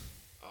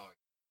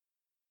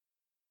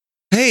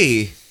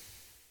 Hey.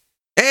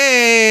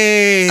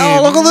 Oh,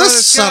 look at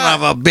this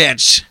son of a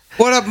bitch.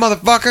 What up,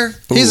 motherfucker?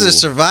 He's a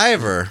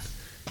survivor.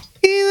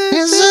 He's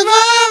a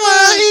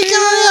survivor. He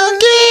gonna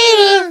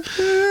get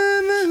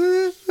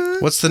her.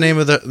 What's the name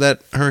of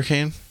that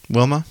hurricane?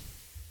 Wilma?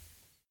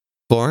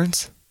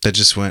 Florence? That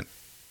just went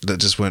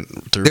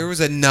through. There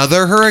was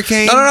another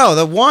hurricane? No,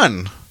 the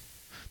one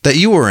that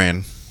you were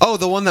in. Oh,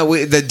 the one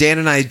that Dan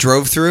and I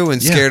drove through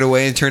and scared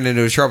away and turned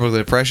into a tropical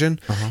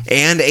depression.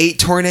 And 8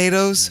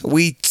 tornadoes.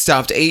 We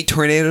stopped 8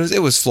 tornadoes.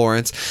 It was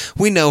Florence.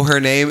 We know her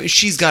name.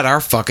 She's got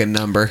our fucking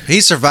number. He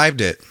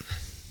survived it.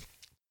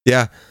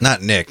 Yeah.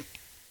 Not Nick.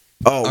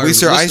 Oh, I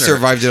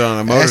survived it on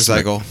a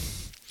motorcycle.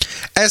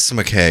 S.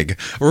 McKeg.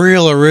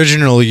 Real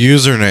original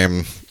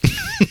username.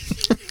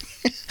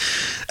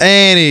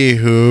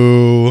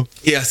 Anywho.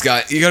 Yeah,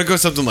 Scott. You gotta go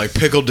something like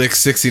Pickle Dick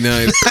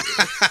 69.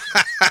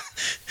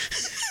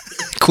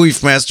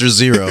 Queef Master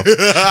 0.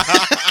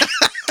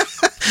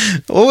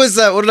 What was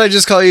that? What did I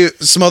just call you?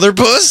 Smother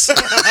Puss?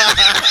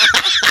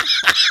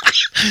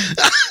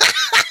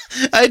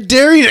 I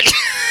dare you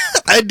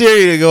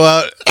to go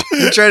out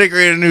and try to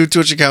create a new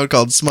Twitch account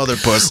called Smother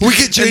Puss. We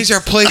could change our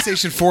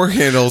PlayStation 4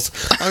 handles.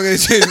 I'm gonna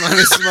change mine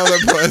to Smother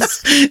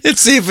Puss. And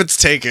see if it's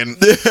taken.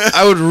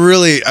 I would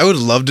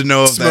love to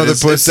know if that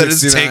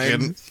is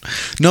taken.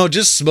 No,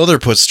 just Smother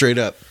Puss straight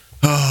up.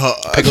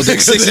 Pickle Dick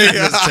 69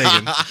 is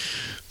taken.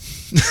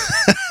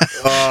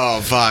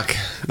 Oh, fuck.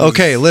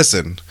 Okay,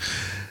 listen.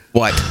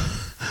 What?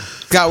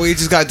 Scott, we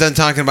just got done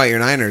talking about your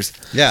Niners.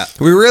 Yeah.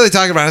 We were really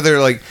talking about how they're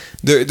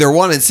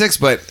 1-6,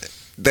 but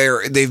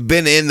they've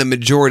been in the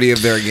majority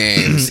of their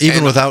games.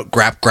 Even without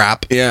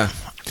Grap. Yeah.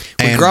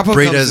 And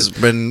Breda's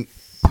been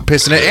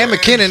pissing it. And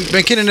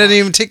McKinnon didn't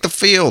even take the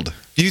field.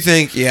 Do you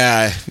think,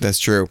 yeah, that's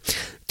true.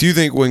 Do you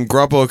think when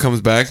Garoppolo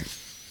comes back,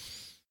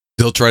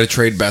 they'll try to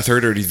trade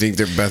Beathard, or do you think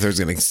that Beathard's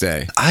going to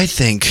stay? I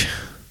think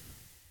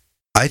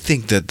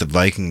that the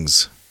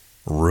Vikings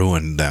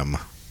ruined them.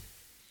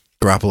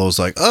 Garoppolo's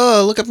like,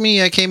 oh, look at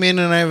me. I came in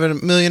and I have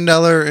 $1 million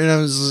and I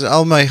was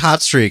all my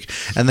hot streak.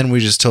 And then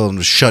we just told him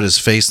to shut his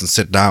face and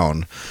sit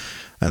down.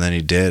 And then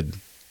he did.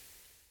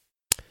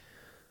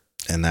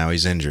 And now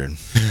he's injured.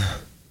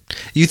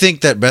 You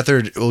think that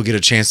Beathard will get a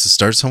chance to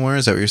start somewhere?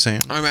 Is that what you're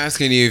saying? I'm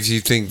asking you if you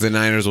think the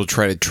Niners will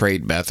try to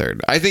trade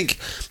Beathard. I think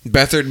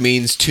Beathard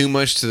means too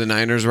much to the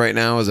Niners right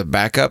now as a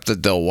backup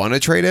that they'll want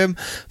to trade him.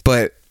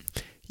 But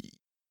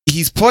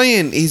he's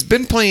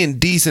been playing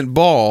decent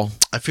ball.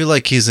 I feel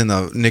like he's in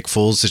the Nick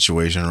Foles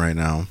situation right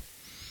now.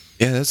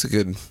 Yeah, that's a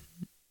good.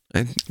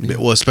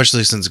 Well,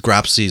 especially since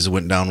Gropsies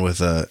went down with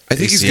a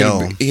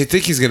ACL. I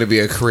think he's gonna be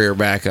a career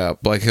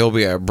backup. Like he'll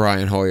be a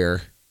Brian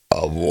Hoyer.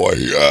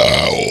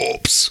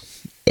 Oops.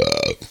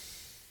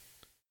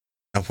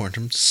 I warned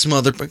him.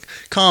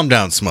 Calm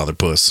down, Smother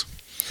Puss.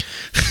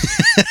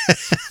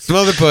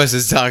 Smother Puss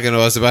is talking to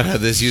us about how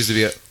this used to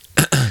be a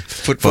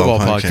football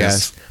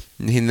podcast.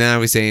 Now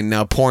we're saying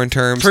now porn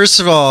terms.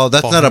 First of all,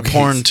 that's not a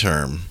porn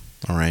term.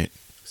 All right.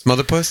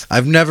 Smother Puss?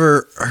 I've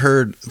never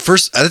heard.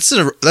 First,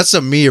 that's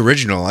a me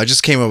original. I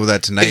just came up with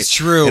that tonight. It's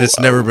true. And it's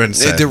never been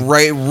said.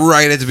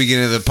 Right at the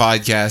beginning of the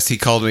podcast, he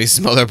called me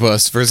Smother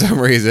Puss for some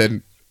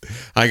reason.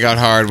 I got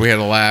hard. We had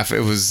a laugh.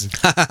 It was.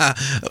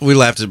 We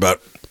laughed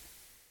about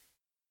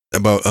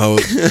how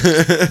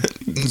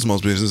small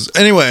business.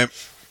 Anyway,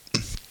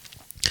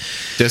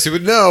 Jesse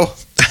would know.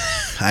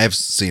 I have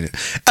seen it.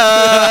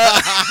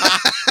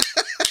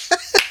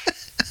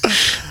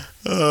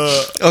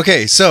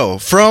 Okay, so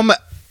from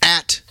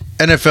at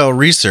NFL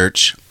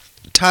Research,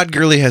 Todd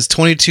Gurley has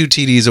 22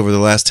 TDs over the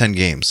last 10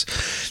 games.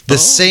 The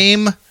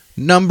same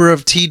number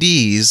of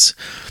TDs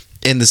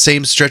in the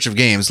same stretch of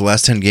games, the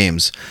last 10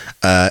 games,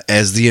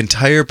 as the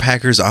entire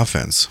Packers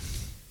offense.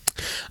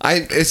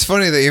 It's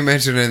funny that you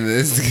mentioned in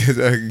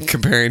this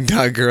comparing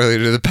Todd Gurley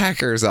to the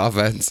Packers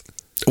offense.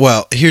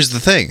 Well, here's the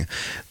thing.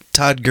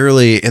 Todd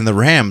Gurley and the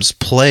Rams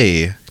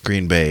play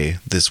Green Bay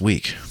this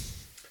week.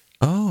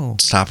 Oh.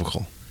 It's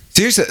topical.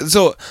 Seriously,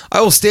 so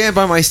I will stand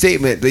by my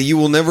statement that you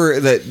will never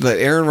that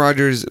Aaron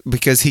Rodgers,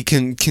 because he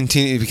can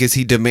continue, because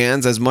he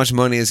demands as much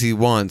money as he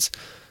wants,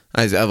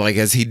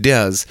 as he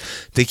does,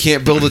 they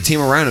can't build a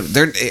team around him.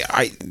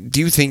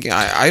 Do you think?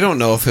 I don't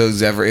know if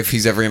he's ever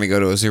going to go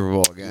to a Super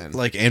Bowl again.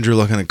 Like Andrew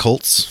Luck in the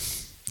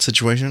Colts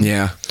situation.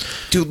 Yeah,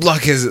 dude,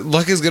 Luck is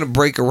going to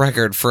break a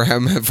record for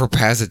him for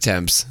pass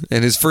attempts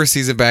in his first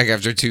season back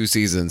after 2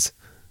 seasons.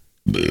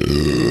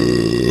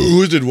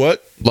 Who did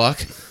what?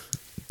 Luck.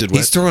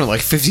 He's throwing it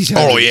like 50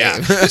 times. Oh yeah,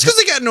 it's because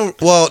they got no.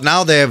 Well,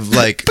 now they have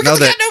like because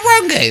they got no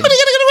run game.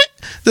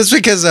 That's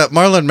because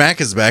Marlon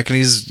Mack is back and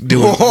he's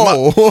doing.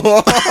 Whoa.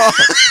 What?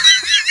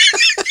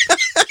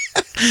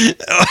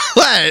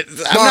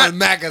 Marlon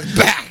Mack is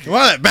back.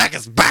 Marlon Mack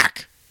is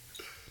back,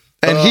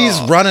 and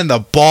he's running the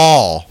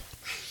ball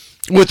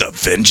with a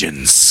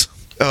vengeance.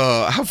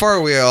 How far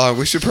are we on?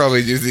 We should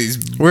probably do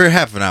these. We're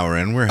half an hour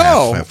in. We're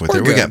halfway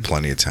there. We got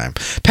plenty of time.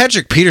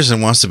 Patrick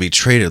Peterson wants to be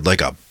traded like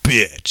a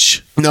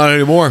bitch. Not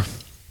anymore.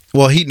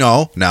 Well,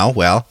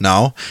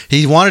 no.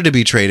 He wanted to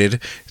be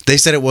traded. They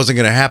said it wasn't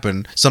going to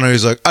happen. So now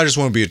he's like, I just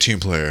want to be a team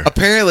player.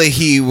 Apparently,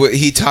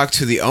 he talked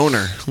to the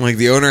owner. Like,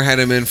 the owner had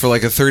him in for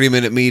like a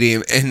 30-minute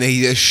meeting, and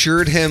they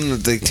assured him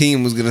that the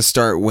team was going to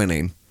start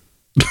winning.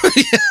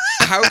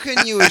 How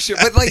can you assure?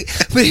 But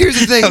here's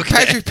the thing. Okay.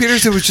 Patrick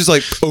Peterson was just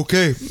like,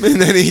 okay, and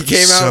then he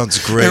came out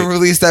and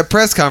released that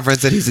press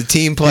conference that he's a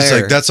team player. He's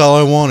like, that's all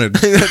I wanted.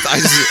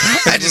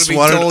 I just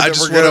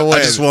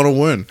want to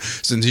win.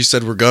 Since he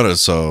said we're gonna,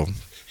 so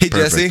hey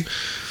perfect. Jesse,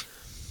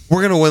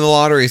 we're gonna win the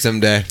lottery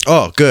someday.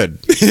 Oh, good.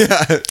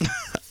 Yeah,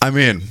 I'm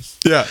in.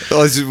 Yeah.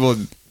 Then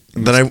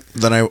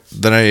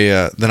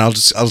I'll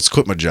just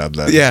quit my job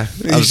then. Yeah,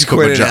 I'll just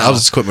quit my job. I'll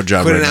just quit my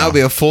job. Quit it now.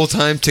 Be a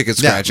full-time ticket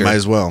scratcher. Yeah, might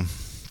as well.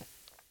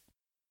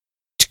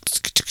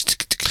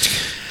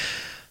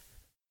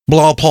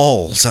 Blah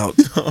Paul's out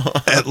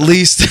at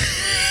least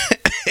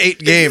 8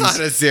 games.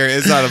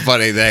 It's not a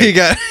funny thing. He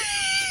got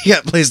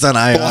placed on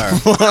IR.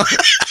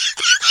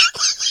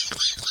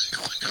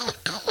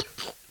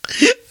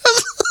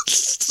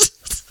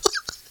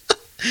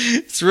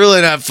 It's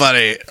really not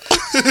funny.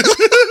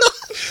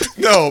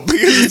 No,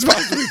 because it's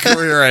possibly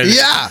career ending.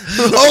 Yeah.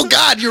 Oh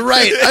God, you're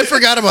right. I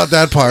forgot about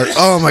that part.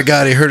 Oh my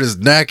God, he hurt his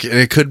neck, and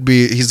it could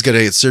be he's gonna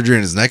get surgery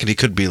in his neck, and he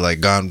could be like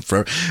gone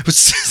forever.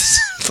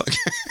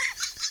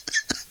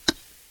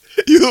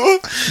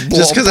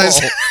 Just because I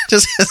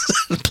just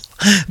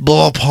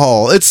blow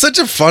Paul. It's such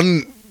a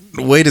fun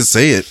way to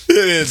say it.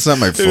 It's not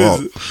my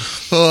fault.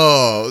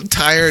 Oh,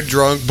 tired,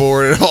 drunk,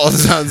 bored. It all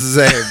sounds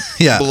the same.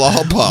 Yeah,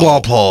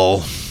 blow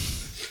Paul.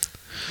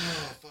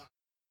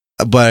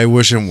 But I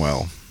wish him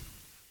well.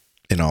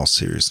 In all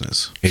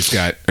seriousness. Hey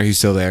Scott, are you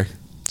still there?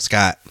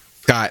 Scott.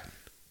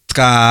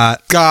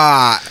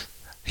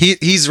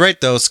 He's right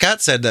though.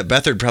 Scott said that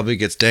Beathard probably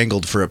gets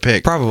dangled for a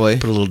pick. Probably.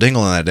 Put a little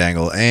dingle in that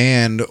dangle.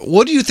 And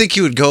what do you think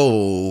he would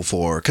go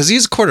for? Because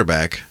he's a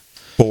quarterback.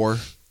 A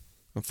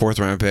 4th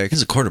round pick.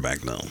 He's a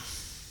quarterback though.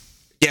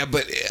 Yeah,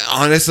 but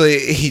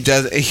honestly, he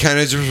kind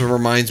of just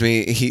reminds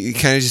me. He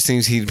kind of just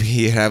seems he'd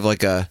have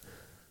like a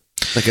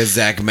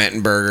Zach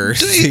Mettenberger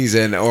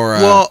season, or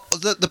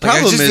the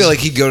problem I just feel like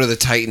he'd go to the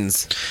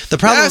Titans. The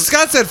problem,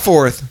 Scott said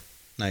 4th.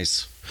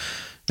 Nice.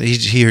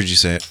 He heard you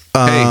say it.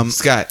 Hey,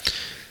 Scott,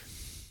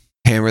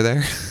 Hammer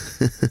there.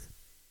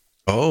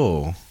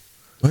 Oh,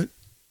 what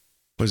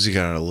has he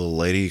got? A little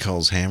lady he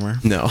calls Hammer?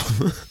 No.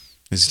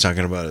 Is he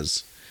talking about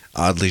his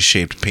oddly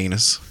shaped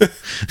penis?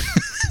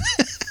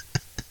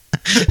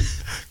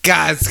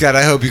 God, Scott,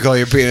 I hope you call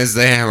your penis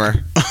the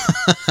Hammer.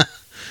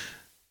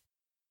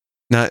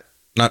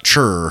 Not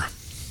sure.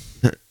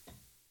 I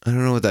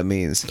don't know what that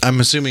means. I'm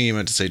assuming you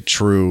meant to say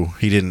true.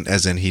 He didn't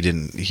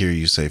hear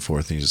you say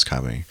 4th. And he's just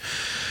copying.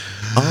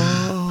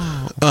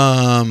 Oh.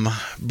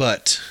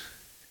 But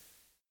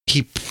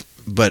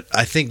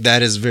I think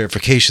that is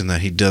verification that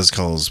he does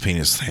call his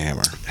penis the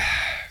Hammer.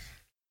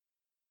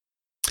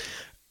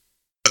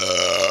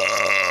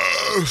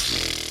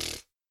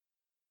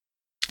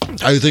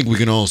 I think we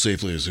can all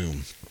safely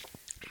assume.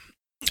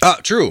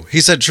 True. He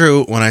said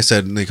true when I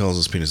said he calls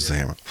his penis the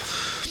Hammer.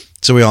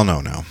 So we all know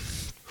now.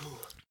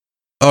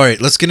 All right,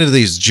 let's get into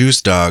these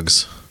juice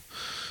dogs.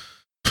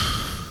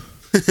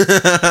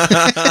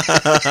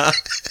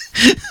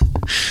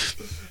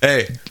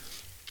 Hey,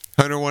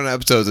 101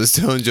 episodes. I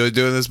still enjoy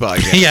doing this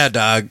podcast. Yeah,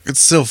 dog. It's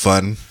still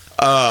fun.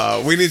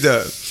 You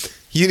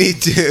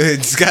need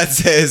to. Scott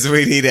says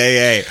we need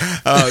AA.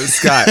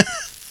 Scott.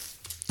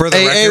 For the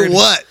AA record,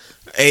 what?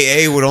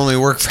 AA would only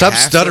work for Stop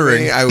half of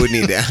stuttering. me. I would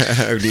need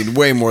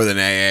way more than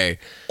AA.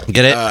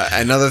 Get it?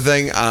 Another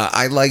thing,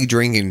 I like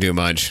drinking too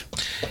much.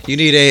 You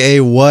need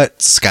AA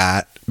what,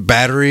 Scott?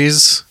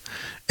 Batteries?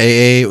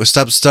 AA,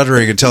 stop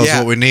stuttering and tell us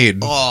what we need.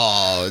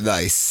 Oh,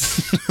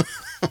 nice.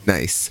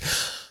 Nice.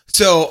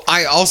 So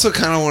I also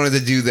kind of wanted to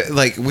do that.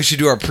 Like, we should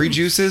do our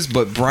pre-juices,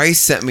 but Bryce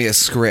sent me a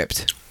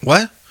script.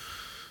 What?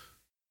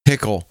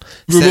 Pickle.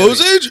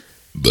 Age?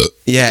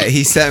 Yeah,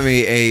 he sent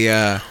me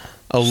a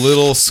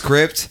little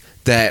script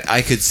that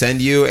I could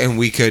send you, and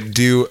we could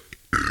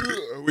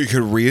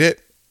read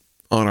it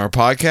on our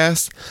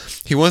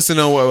podcast. He wants to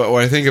know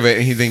what I think of it,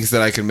 and he thinks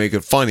that I can make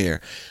it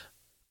funnier.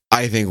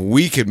 I think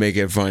we could make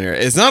it funnier.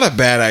 It's not a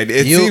bad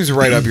idea. It seems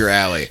right up your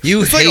alley.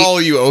 It's like all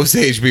you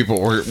Osage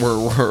people were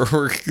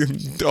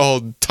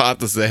all taught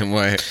the same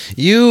way.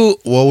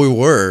 Well, we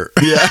were.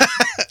 Yeah.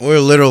 We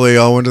literally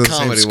all went to the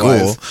same school.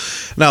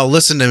 Comedy-wise. Now,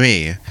 listen to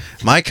me.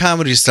 My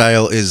comedy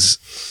style is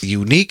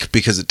unique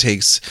because it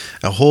takes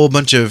a whole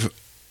bunch of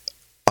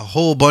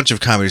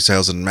comedy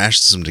styles and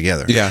mashes them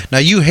together. Yeah. Now,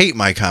 you hate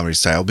my comedy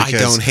style because I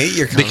don't hate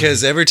your comedy.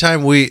 because every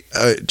time we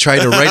try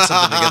to write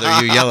something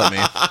together, you yell at me.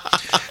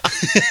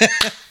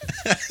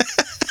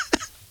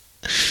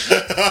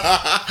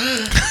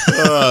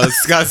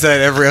 Scott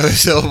said every other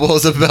syllable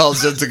is a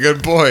Belgian. That's a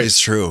good boy. It's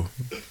true.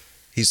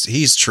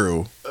 He's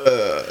true.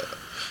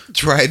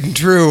 Tried and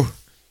true.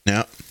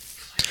 Yeah.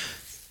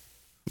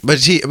 But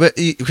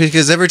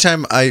because every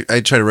time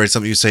I try to write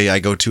something, you say I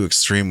go too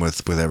extreme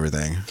with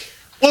everything.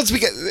 Well, it's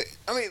because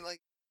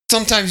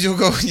sometimes you'll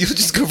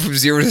just go from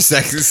 0 to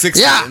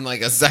 60 in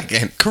like a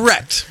second.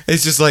 Correct.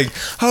 It's just like,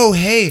 oh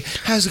hey,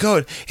 how's it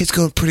going? It's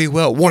going pretty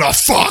well. What the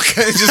fuck?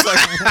 It's just like,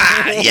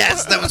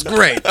 yes, that was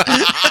great.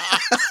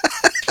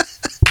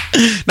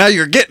 Now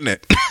you're getting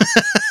it.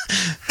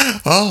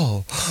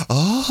 oh,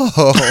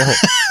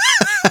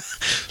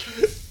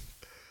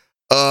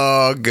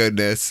 oh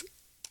goodness.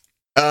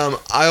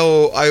 I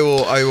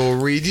will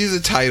read you the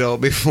title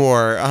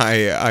before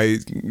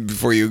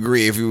you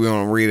agree if you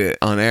want to read it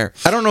on air.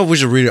 I don't know if we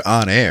should read it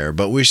on air,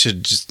 but we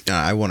should just.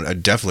 I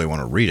definitely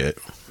want to read it.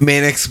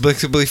 Man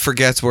inexplicably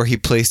forgets where he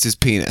placed his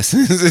penis.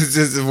 This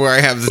is where I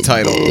have the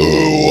title.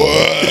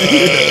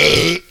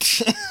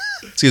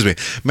 Excuse me,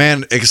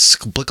 man.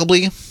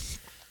 Inexplicably.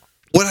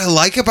 What I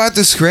like about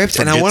the script,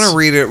 and I want to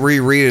reread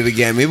it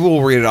again. Maybe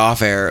we'll read it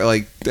off air,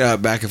 like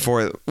back and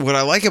forth. What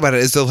I like about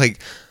it is the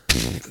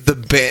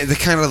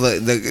kind of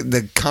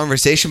the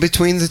conversation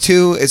between the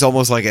two is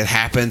almost like it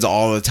happens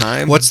all the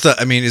time.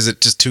 Is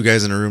it just two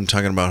guys in a room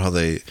talking about how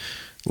they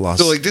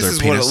lost? So like this their is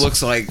penis? what it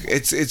looks like.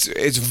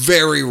 It's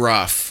very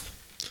rough.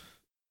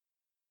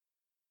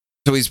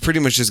 So he's pretty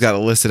much just got to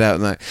list it out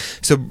in that.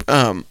 So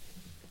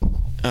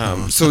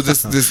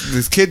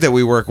this kid that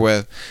we work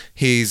with,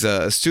 he's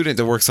a student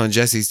that works on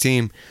Jesse's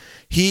team.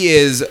 He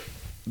is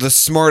the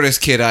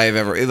smartest kid I have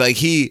ever. Like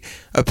he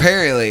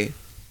apparently.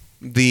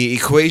 The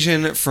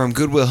equation from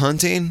Good Will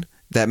Hunting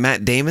that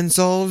Matt Damon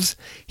solves,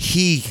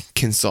 he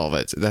can solve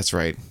it. That's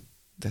right.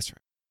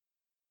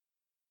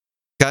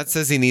 Scott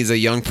says he needs a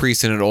young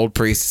priest and an old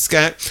priest.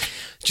 Scott,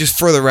 just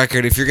for the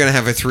record, if you're going to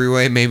have a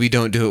three-way, maybe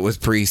don't do it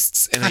with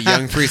priests. And a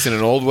young priest and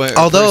an old way.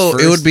 Although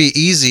it would be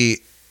easy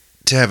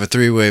to have a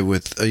three-way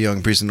with a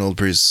young priest and an old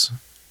priest,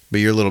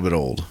 but you're a little bit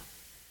old.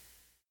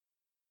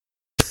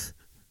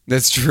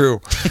 That's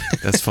true.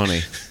 That's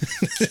funny.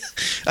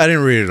 I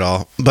didn't read it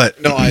all, but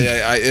no,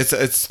 it's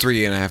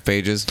 3.5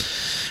 pages.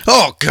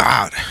 Oh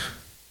God!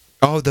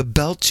 Oh, the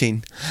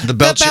belching. The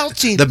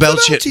belching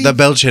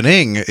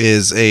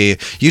is a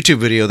YouTube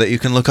video that you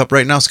can look up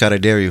right now, Scott. I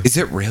dare you. Is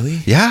it really?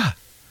 Yeah.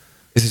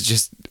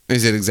 Is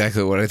it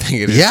exactly what I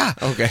think it is? Yeah.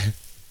 Okay.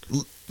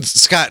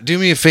 Scott, do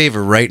me a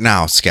favor right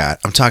now,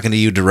 Scott. I'm talking to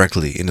you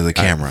directly into the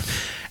camera.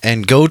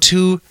 And go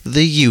to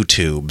the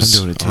YouTubes,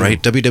 I'm doing it too.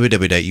 right?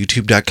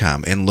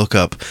 www.youtube.com and look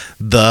up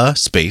the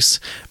space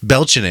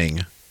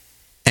belchening.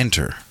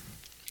 Enter.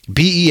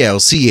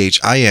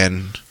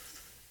 BELCHINENING.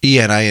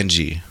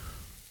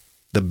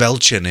 The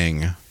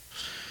belchening.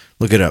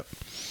 Look it up.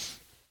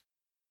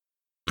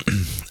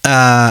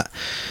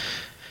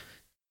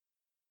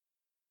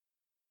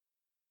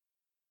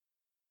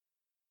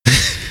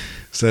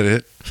 Is that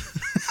it?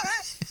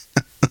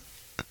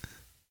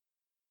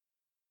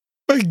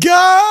 My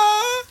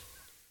God!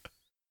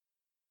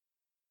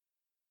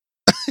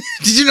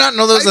 Did you not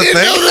know that was a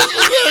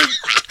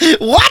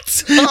thing?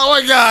 What? Oh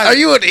my God! Are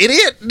you an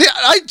idiot?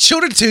 I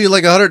showed it to you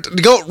like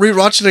 100. Go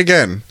rewatch it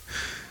again.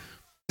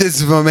 This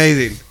is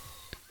amazing.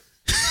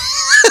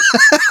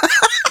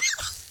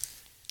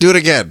 Do it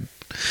again.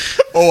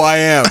 Oh, I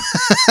am.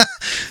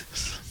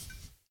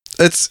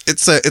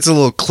 It's a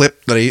little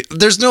clip that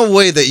there's no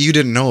way that you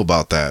didn't know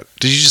about that.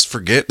 Did you just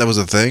forget that was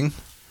a thing?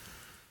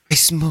 I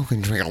smoke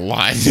and drink a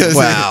lot.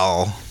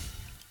 Wow.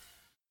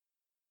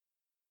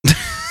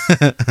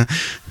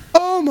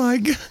 Oh my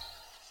God.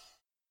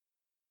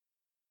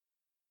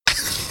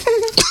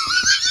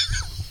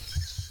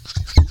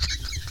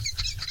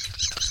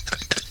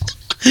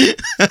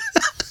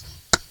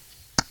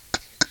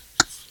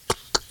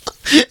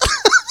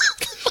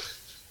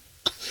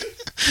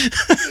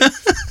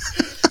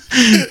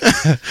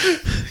 I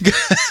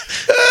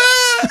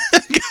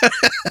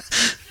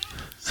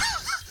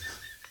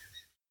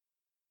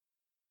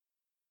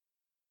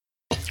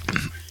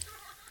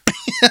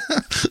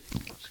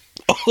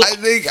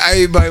think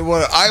I might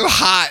want to. I'm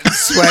hot and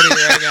sweaty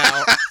right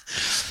now.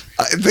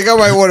 I think I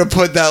might want to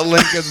put that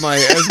link as my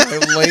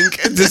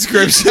link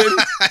description.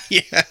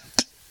 Yeah.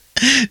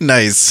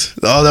 Nice.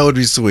 Oh, that would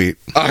be sweet.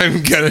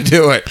 I'm gonna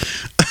do it.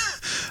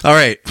 All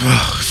right.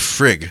 Oh,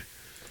 frig.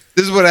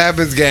 This is what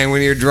happens, gang,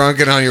 when you're drunk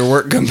and on your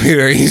work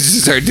computer. You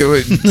just start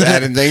doing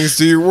adding things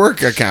to your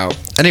work account.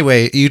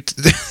 Anyway,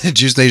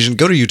 Juice Nation,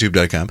 go to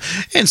youtube.com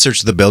and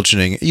search the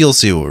belching. You'll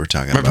see what we're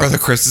talking My about. brother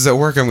Chris is at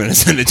work. I'm gonna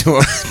send it to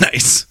him.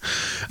 Nice.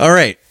 All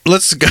right.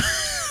 Let's go.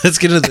 Let's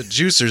get into the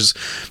juicers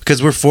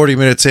because we're 40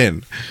 minutes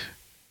in.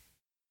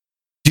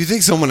 Do you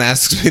think someone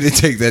asks me to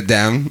take that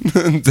down?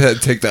 To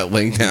take that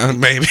link down?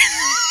 Maybe.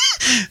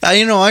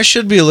 I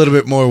should be a little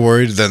bit more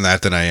worried than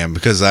I am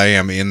because I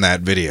am in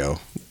that video.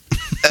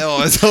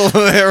 Oh, it's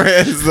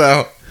hilarious,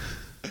 though.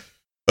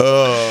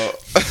 Oh.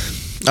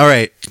 All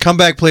right.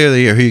 Comeback player of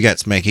the year. Who you got,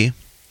 Spanky?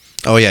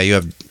 Oh, yeah. You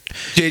have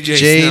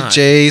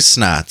JJ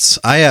Snots.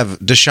 I have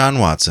Deshaun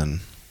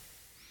Watson.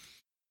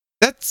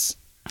 That's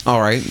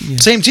all right. Yeah.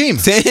 Same team.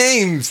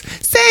 Same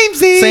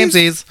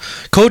Seas.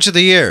 Coach of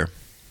the year.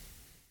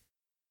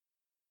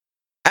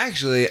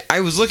 Actually,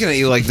 I was looking at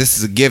you like this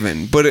is a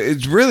given, but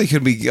it really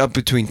could be up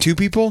between two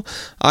people.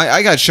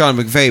 I got Sean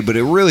McVay, but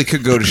it really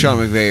could go to Sean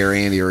McVay or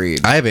Andy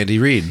Reid. I have Andy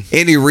Reid.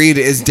 Andy Reid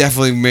is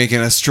definitely making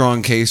a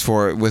strong case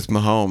for it with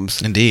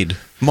Mahomes. Indeed.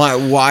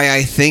 Why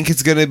I think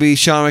it's going to be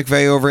Sean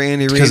McVay over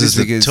Andy Reid Because it's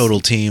the total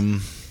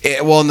team.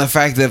 And the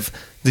fact that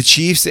the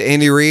Chiefs,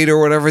 Andy Reid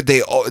or whatever,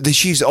 the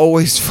Chiefs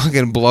always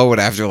fucking blow it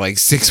after like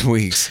 6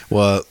 weeks.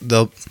 Well,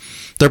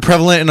 they're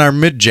prevalent in our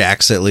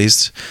mid-jacks, at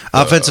least.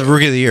 Offensive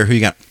Rookie of the Year. Who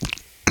you got?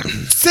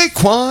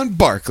 Saquon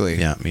Barkley.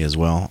 Yeah, me as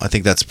well. I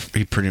think he's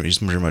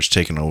pretty much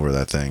taken over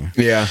that thing.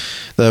 Yeah.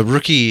 The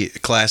rookie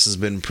class has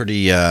been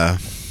pretty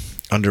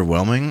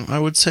underwhelming, I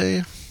would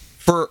say.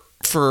 For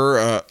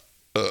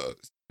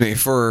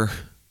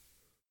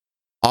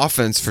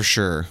offense, for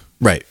sure.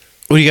 Right.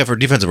 What do you got for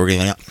defensive rookie?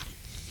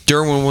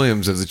 Derwin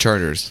Williams of the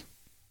Chargers.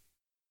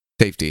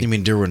 Safety. You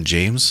mean Derwin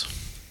James?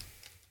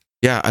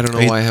 Yeah, I don't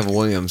know why I have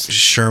Williams.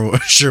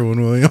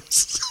 Sherwin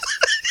Williams.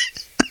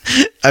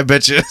 I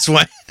bet you that's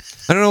why.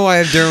 I don't know why I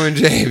have Derwin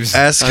James.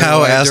 Ask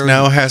how, ask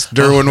now, ask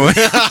Derwin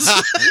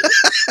Williams.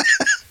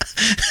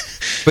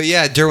 But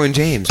yeah, Derwin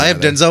James. I have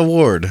Denzel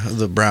Ward of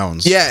the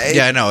Browns.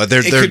 Yeah, I know.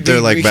 They're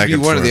like back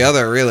and forth. One or the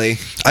other, really.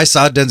 I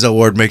saw Denzel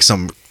Ward make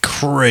some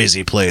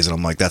crazy plays, and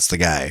I'm like, that's the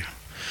guy.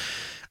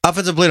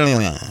 Offensive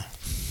player.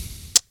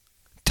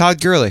 Todd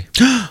Gurley.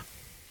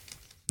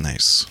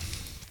 Nice.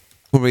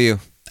 What about you?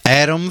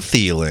 Adam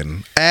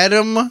Thielen.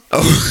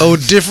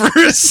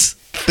 Odiferous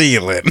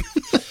Thielen.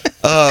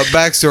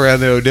 Backstory on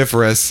the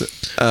Odiferous.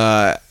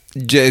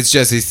 It's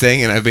Jesse's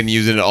thing, and I've been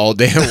using it all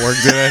day at work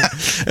today.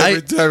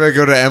 Every time I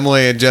go to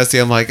Emily and Jesse,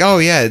 I'm like, oh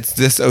yeah, it's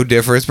this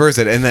Odiferous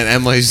person. And then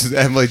Emily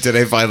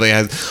today finally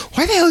has,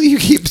 why the hell do you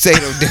keep saying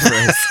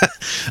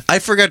Odiferous? I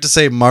forgot to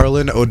say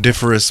Marlon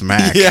Odiferous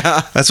Mac.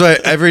 Yeah. That's why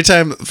every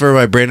time for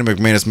my Brandon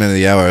McManus Man of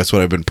the Hour, that's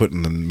what I've been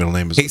putting the middle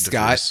name. Hey,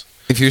 Scott,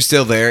 if you're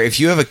still there, if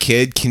you have a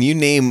kid, can you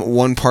name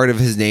one part of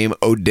his name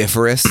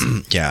Odiferous?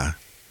 Yeah.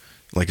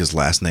 Like his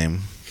last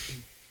name.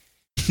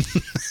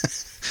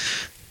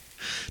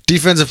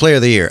 Defensive player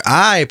of the year.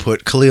 I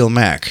put Khalil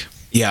Mack.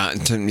 Yeah,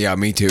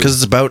 me too. Because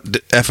it's about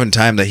effing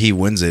time that he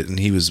wins it, and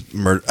he was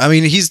murdered. I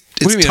mean, it's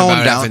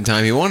toned down. Effing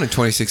time? He won in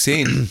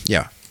 2016.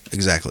 Yeah,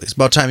 exactly. It's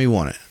about time he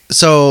won it.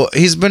 So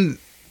he's been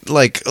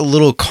like a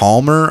little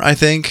calmer, I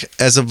think,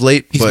 as of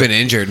late. He's been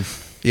injured.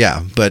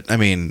 Yeah, but I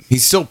mean,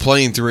 he's still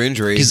playing through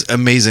injury. He's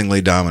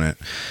amazingly dominant.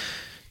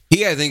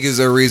 He, I think, is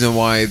the reason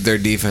why their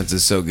defense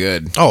is so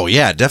good. Oh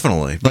yeah,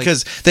 definitely.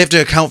 Because they have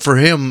to account for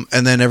him,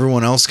 and then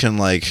everyone else can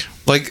like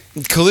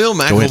Khalil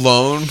Mack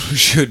alone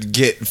should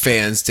get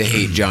fans to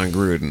hate John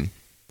Gruden.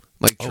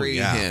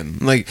 Trading him,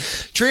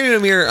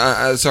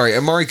 trading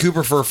Amari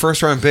Cooper for a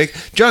first-round pick.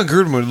 John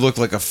Gruden would look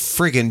like a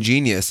freaking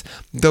genius.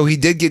 Though he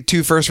did get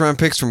 2 first-round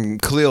picks from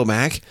Khalil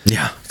Mack.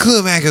 Yeah,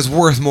 Khalil Mack is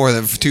worth more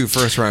than 2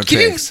 first-round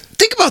picks.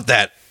 Think about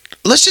that.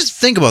 Let's just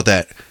think about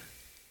that.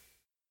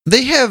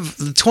 They have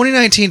the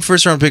 2019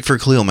 first-round pick for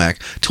Khalil Mack,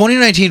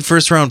 2019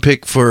 first-round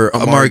pick for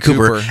Amari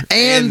Cooper,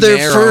 and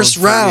their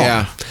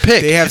first-round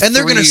pick.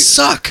 They're going to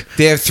suck.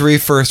 They have 3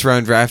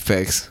 first-round draft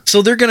picks.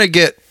 So they're going to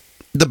get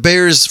the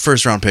Bears'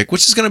 first-round pick,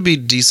 which is going to be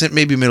decent,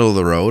 maybe middle of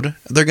the road.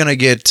 They're going to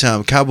get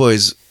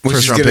Cowboys'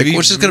 first-round pick,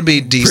 which is going to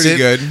be decent,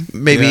 good.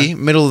 Maybe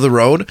middle of the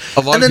road.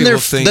 A lot of people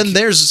think... Then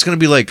theirs is going to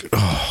be like,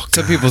 oh,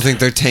 some people think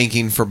they're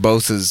tanking for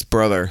Bosa's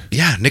brother.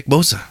 Yeah, Nick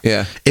Bosa.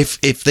 Yeah. If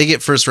they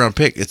get first-round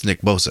pick, it's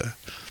Nick Bosa.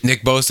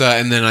 Nick Bosa,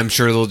 and then I'm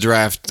sure they'll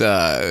try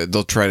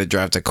to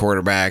draft a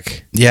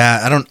quarterback.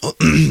 Yeah, I don't.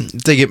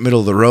 If they get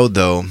middle of the road,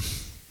 though,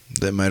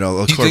 That might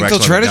all. Do you think they'll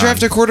try to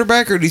draft a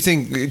quarterback, or do you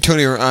think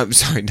Tony? I'm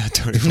sorry, not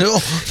Tony. No,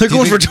 they're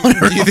going for Tony.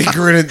 Do you think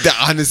Gruden?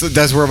 Honestly,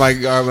 that's where my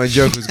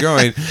joke was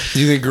going. Do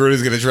you think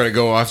Gruden's going to try to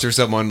go after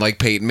someone like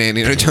Peyton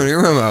Manning or Tony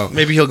Romo?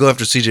 Maybe he'll go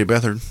after C.J.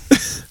 Beathard.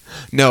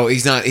 No,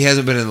 he's not. He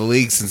hasn't been in the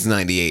league since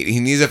 '98. He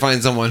needs to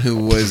find someone who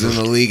was in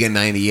the league in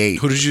 '98.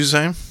 Who did you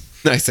say?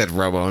 I said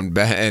Romo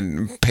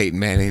and Peyton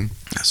Manning.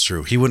 That's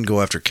true. He wouldn't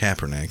go after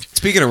Kaepernick.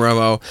 Speaking of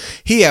Romo,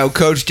 he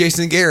outcoached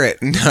Jason Garrett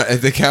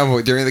at the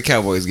Cowboy during the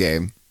Cowboys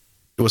game.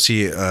 Was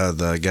he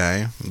the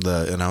guy,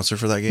 the announcer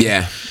for that game?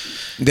 Yeah,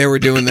 they were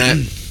doing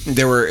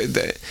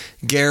that.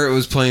 Garrett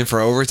was playing for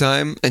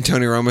overtime, and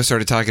Tony Romo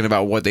started talking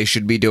about what they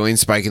should be doing,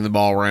 spiking the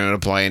ball, running a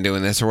play, and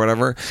doing this or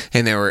whatever.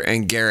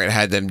 And Garrett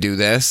had them do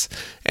this,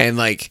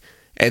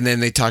 and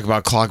then they talk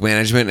about clock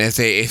management. And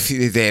if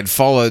they had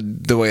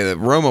followed the way that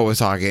Romo was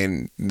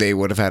talking, they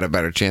would have had a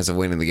better chance of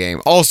winning the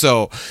game.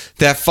 Also,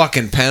 that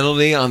fucking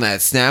penalty on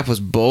that snap was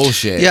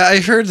bullshit. Yeah, I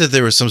heard that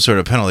there was some sort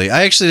of penalty.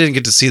 I actually didn't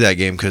get to see that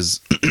game because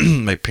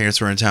my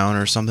parents were in town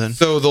or something.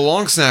 So the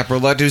long snapper,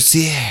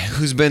 Ladouceur,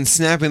 who's been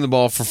snapping the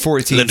ball for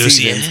 14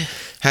 seasons,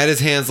 had his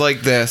hands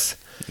like this.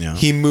 Yeah.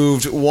 He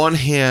moved one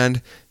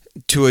hand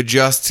to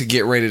adjust to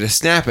get ready to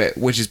snap it,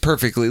 which is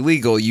perfectly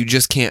legal. You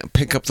just can't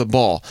pick up the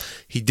ball.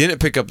 He didn't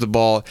pick up the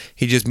ball.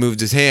 He just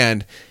moved his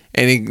hand,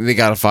 and they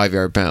got a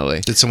 5-yard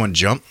penalty. Did someone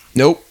jump?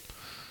 Nope.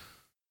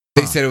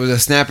 They said it was a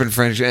snap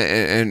infraction,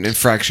 and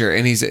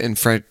he's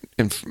infarction.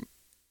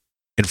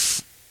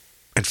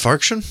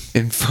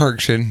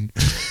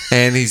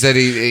 And he said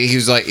he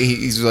was like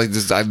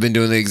this. I've been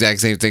doing the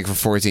exact same thing for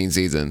 14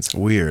 seasons.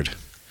 Weird.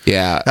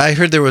 Yeah, I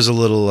heard there was a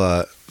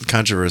little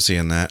controversy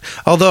in that.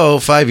 Although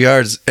 5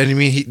 yards, and I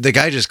mean, the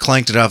guy just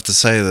clanked it off the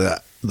side of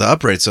the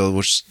upright, so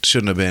which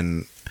shouldn't have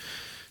been.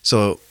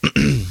 So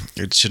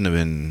it shouldn't have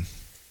been.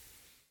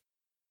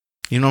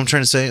 You know what I'm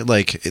trying to say?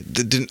 Like, it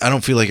didn't. I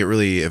don't feel like it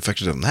really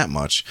affected him that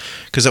much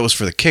because that was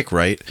for the kick,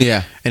 right?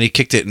 yeah. And he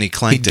kicked it and he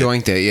clanked He it.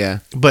 doinked it, yeah.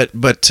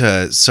 But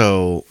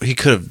so he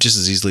could have just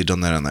as easily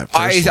done that on that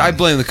first I one.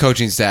 blame the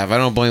coaching staff. I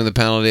don't blame the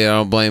penalty. I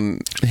don't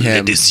blame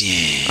him.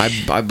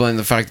 I blame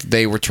the fact that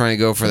they were trying to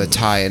go for the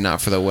tie and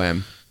not for the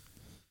win.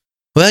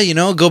 Well, you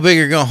know, go big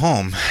or go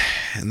home.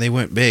 And they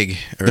went big.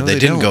 Or No, they they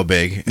didn't don't. go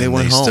big. They and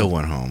went they home. still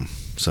went home.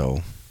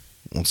 So,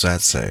 what's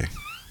that say?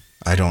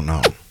 I don't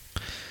know.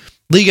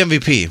 League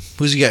MVP.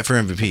 Who's you got for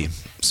MVP?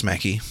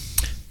 Smacky.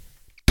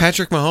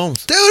 Patrick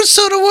Mahomes. Dude,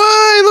 so do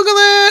I. Look at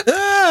that.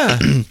 Ah.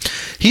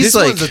 He's This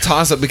like one's a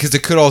toss-up because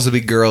it could also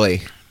be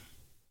Gurley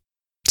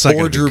it's not or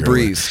gonna be Drew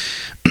Gurley.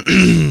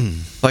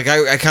 Brees. Like,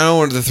 I kind of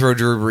wanted to throw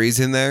Drew Brees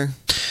in there,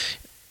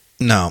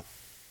 No.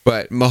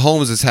 but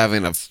Mahomes is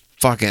having a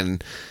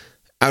fucking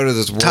out of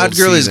this world Todd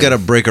Gurley's season. got to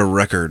break a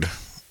record.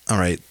 All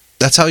right.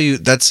 That's how you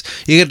get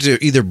to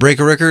either break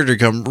a record or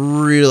come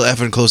real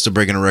effing close to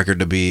breaking a record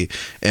to be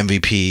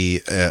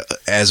MVP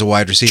as a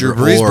wide receiver. Drew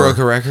Brees or, broke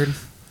a record.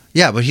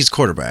 Yeah, but he's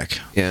quarterback.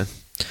 Yeah.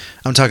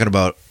 I'm talking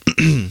about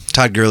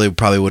Todd Gurley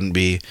probably wouldn't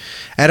be.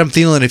 Adam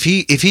Thielen, if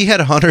he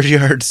had 100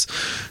 yards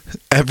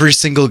every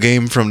single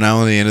game from now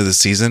to the end of the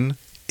season,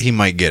 he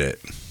might get it.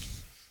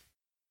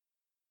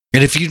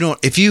 And if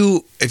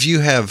you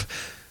have,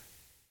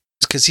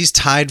 because he's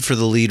tied for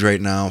the lead right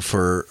now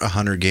for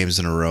 100 games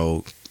in a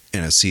row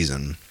in a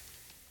season.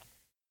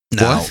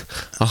 Now, What?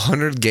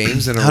 100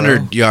 games in a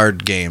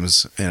 100-yard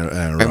games in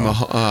a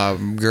row. row?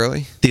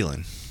 Gurley?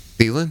 Thielen.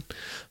 Thielen?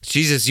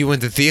 Jesus, you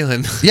went to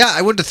Thielen. Yeah,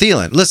 I went to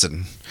Thielen.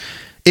 Listen,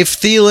 if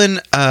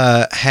Thielen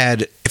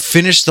had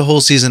finished the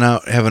whole season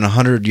out having a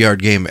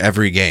 100-yard game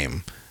every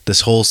game this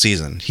whole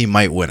season, he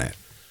might win it.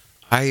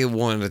 I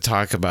wanted to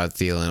talk about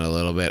Thielen a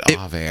little bit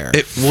off air.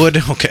 It would,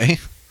 okay.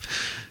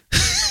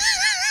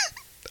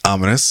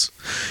 Ominous.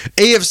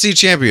 AFC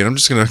champion. I'm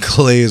just going to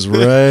glaze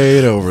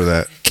right over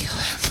that.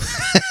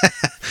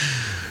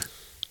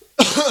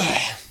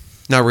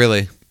 Not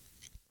really.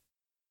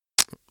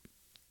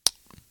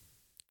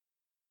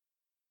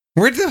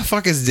 Where the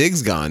fuck is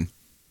Diggs gone?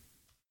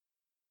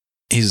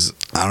 I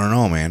don't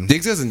know, man.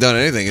 Diggs hasn't done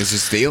anything. It's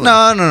just Thielen.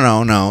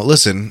 No.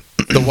 Listen,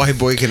 The white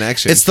boy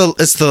connection. it's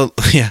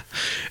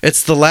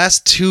the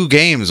last two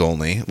games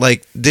only.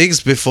 Like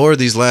Diggs before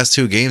these last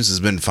two games has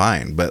been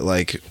fine, but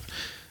like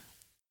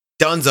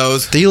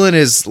Dunzos. Thielen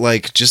is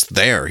like just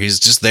there. He's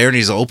just there and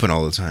he's open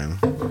all the time.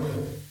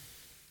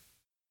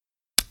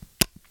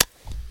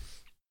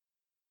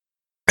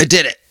 I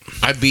did it.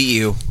 I beat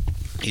you.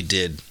 He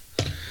did.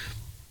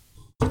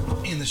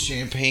 In the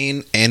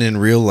champagne and in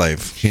real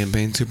life.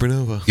 Champagne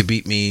Supernova. You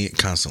beat me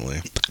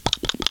constantly.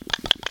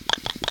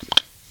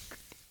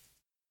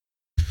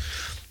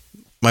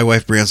 My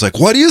wife Brianne's like,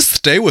 why do you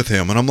stay with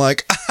him? And I'm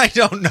like, I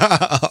don't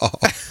know.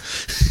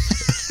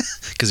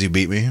 Because you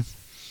beat me.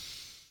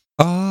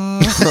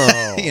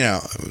 Oh. You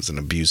know, it was an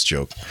abuse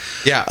joke.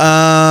 Yeah.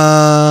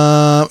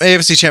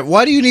 AFC champ.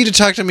 Why do you need to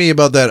talk to me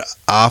about that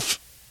off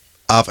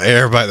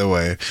air, by the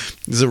way?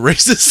 Is it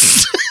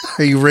racist?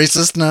 Are you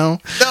racist now?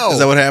 No. Is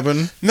that what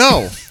happened?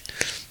 No.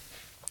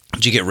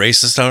 Did you get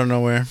racist out of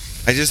nowhere?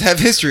 I just have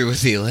history with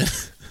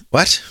Thielen.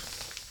 What?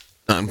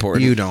 Not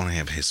important. You don't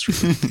have history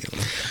with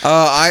Steelers.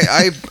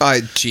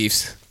 I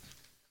Chiefs.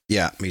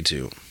 Yeah, me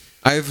too.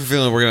 I have a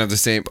feeling we're gonna have the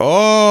same.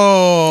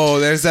 Oh,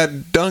 there's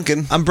that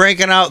Duncan. I'm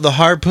breaking out the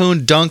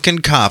Harpoon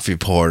Dunkin' Coffee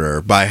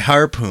Porter by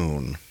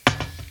Harpoon.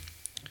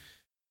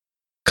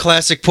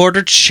 Classic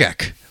porter,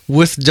 check.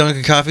 With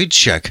Dunkin' Coffee,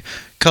 check.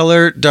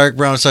 Color, dark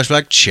brown /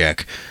 black,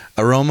 check.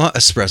 Aroma,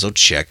 espresso,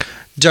 check.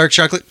 Dark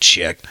chocolate,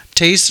 check.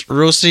 Taste,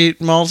 roasty,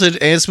 malted,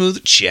 and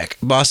smooth, check.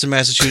 Boston,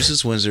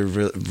 Massachusetts, Windsor,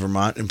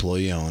 Vermont,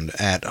 employee owned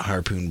at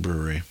Harpoon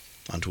Brewery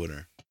on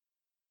Twitter.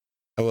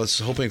 I was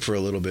hoping for a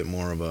little bit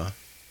more of a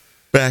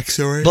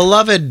Backstory.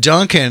 beloved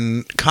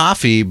Dunkin'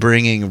 Coffee,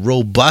 bringing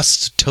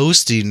robust,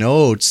 toasty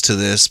notes to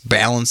this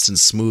balanced and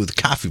smooth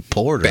coffee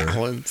porter.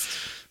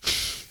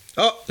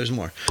 Oh, there's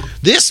more.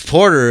 This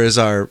porter is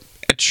our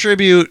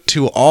tribute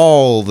to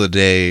all the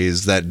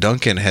days that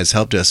Duncan has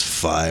helped us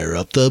fire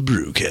up the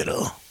brew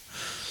kettle.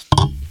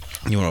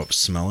 You want to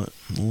smell it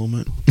a little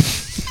bit?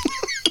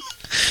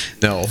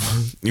 No.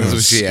 You want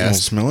to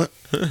smell it?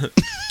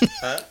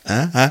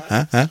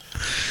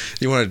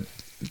 You want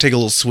to take a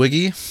little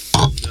swiggy?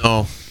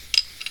 No.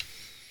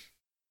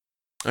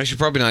 I should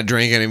probably not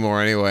drink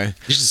anymore anyway.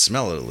 You should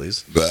smell it at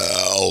least.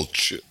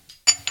 Belch.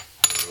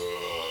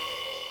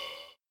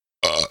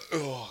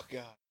 Oh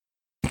god.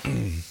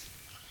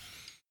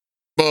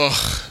 Ugh,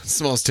 it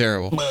smells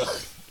terrible.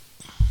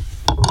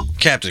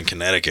 Captain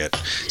Connecticut.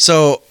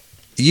 So,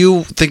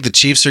 you think the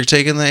Chiefs are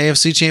taking the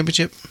AFC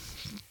Championship?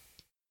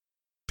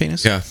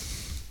 Penis? Yeah.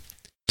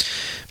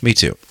 Me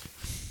too.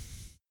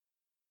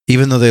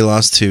 Even though they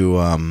lost to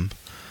when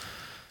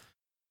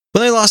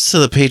they lost to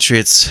the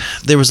Patriots,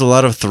 there was a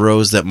lot of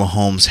throws that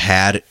Mahomes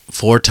had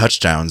for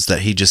touchdowns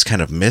that he just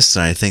kind of missed,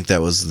 and I think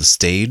that was the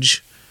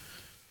stage.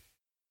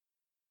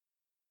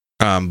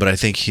 But I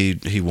think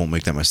he won't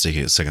make that mistake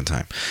a second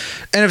time.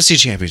 NFC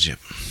Championship.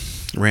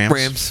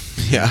 Rams.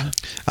 Yeah.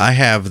 I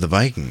have the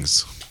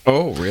Vikings.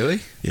 Oh, really?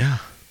 Yeah.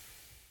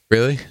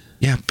 Really?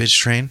 Yeah, bitch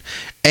train.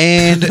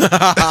 And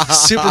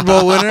Super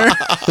Bowl winner,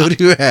 who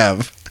do you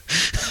have?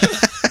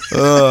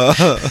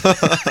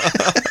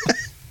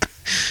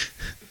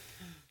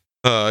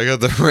 I got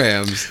the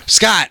Rams.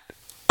 Scott,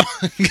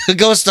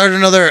 go start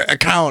another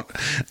account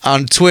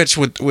on Twitch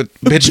with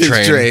bitch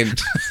train.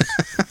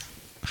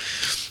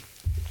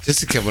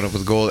 Just to come up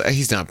with gold.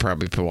 He's not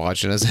probably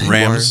watching us anymore.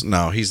 Rams?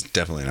 No, he's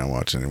definitely not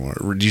watching anymore.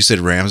 You said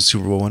Rams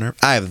Super Bowl winner?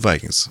 I have the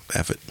Vikings.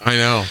 F it. I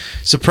know.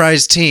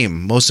 Surprise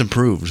team, most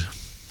improved.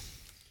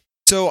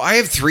 So I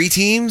have 3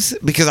 teams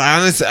because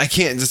I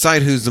can't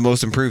decide who's the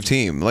most improved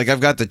team. Like I've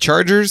got the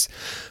Chargers,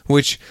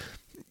 which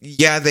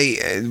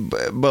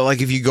but like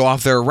if you go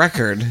off their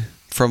record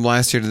from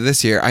last year to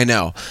this year, I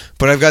know.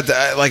 But I've got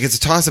it's a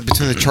toss up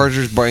between the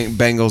Chargers,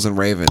 Bengals, and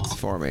Ravens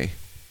for me.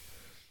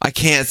 I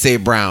can't say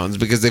Browns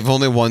because they've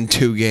only won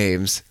 2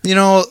 games. You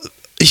know,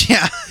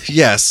 yeah,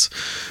 yes,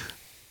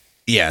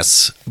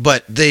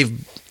 but they've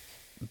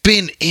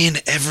been in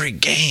every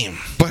game.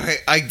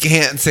 But I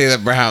can't say the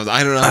Browns.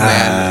 I don't know,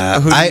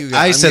 man. Who do you got?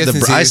 I said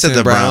guessing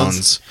the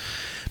Browns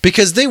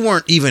because they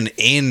weren't even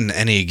in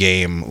any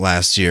game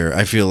last year.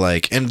 I feel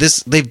like, and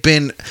they've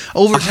been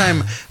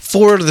overtime.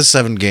 4 out of the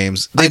 7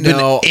 games. They've been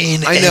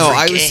in. I know.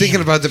 I was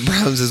thinking about the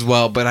Browns as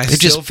well, but I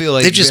still feel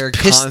like they're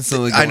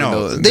constantly going. I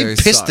know they've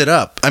pissed it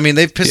up. I mean,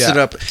 they've pissed it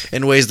up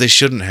in ways they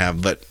shouldn't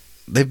have, but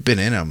they've been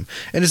in them,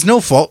 and it's no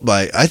fault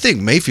by. I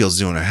think Mayfield's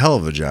doing a hell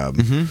of a job.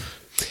 Mm-hmm.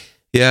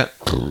 Yeah,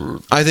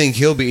 I think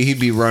he'd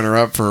be runner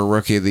up for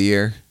Rookie of the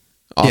Year,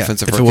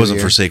 offensive. If it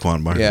wasn't for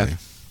Saquon Barkley. Yeah.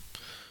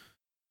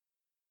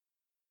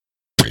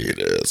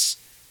 Penis.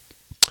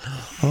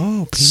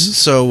 Oh, penis.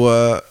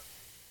 So,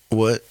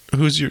 what?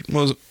 Who's your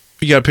most?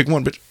 You gotta pick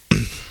one, but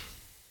I'm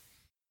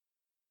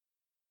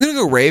gonna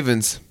go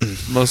Ravens,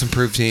 most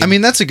improved team. I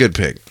mean, that's a good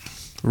pick.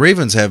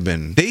 Ravens have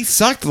been. They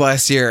sucked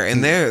last year,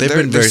 and they've been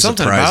very there's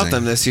something surprising about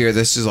them this year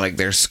that's just like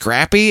they're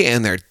scrappy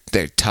and they're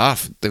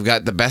tough. They've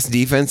got the best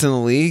defense in the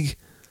league.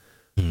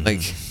 Like,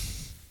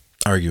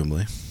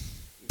 arguably,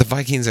 the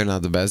Vikings are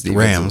not the best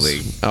defense in the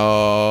league.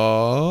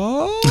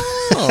 Oh,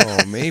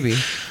 maybe.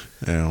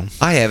 Yeah.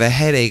 I have a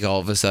headache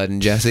all of a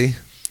sudden, Jesse.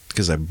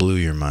 Because I blew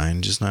your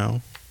mind just now.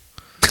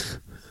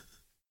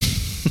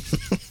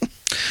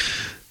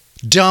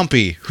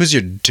 Dumpy. Who's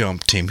your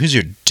dump team? Who's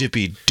your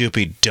dippy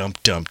doopy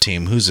dump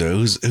team? Who's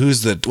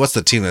the what's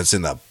the team that's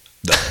in the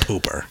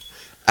pooper?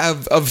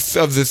 Of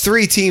the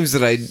 3 teams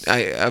that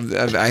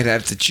I'd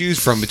have to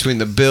choose from between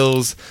the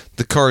Bills,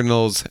 the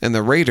Cardinals, and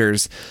the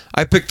Raiders,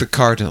 I picked the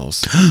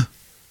Cardinals.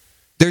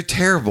 They're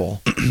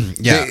terrible.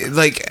 Yeah,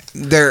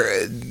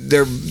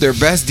 their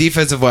best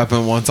defensive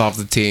weapon wants off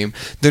the team.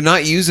 They're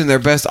not using their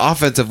best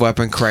offensive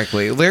weapon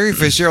correctly. Larry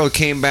Fitzgerald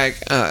came back,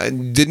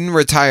 didn't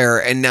retire,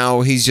 and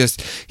now he's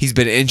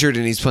been injured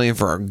and he's playing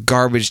for a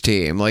garbage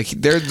team. Like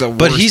they're the worst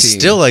but he's team.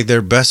 still like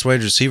their best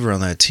wide receiver on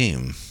that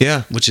team.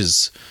 Yeah, which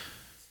is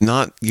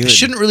not good. It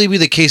shouldn't really be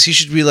the case. He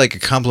should be like a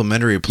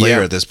complimentary player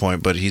Yeah. at this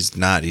point, but he's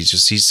not.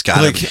 He's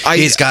got Like,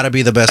 he's got to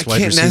be the best I wide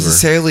can't receiver.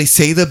 necessarily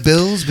say the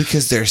Bills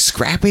because they're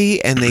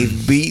scrappy and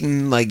they've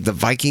beaten like the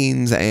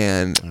Vikings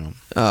and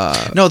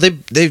No,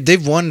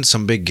 they've won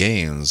some big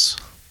games.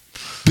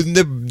 but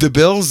the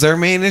Bills. Their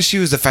main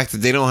issue is the fact that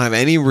they don't have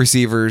any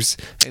receivers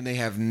and they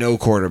have no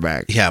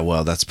quarterback. Yeah,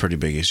 well, that's pretty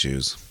big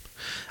issues.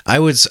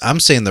 I'm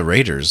saying the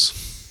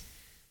Raiders.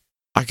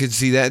 I could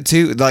see that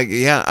too. Like,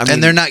 yeah, I mean,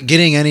 And they're not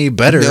getting any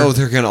better. No,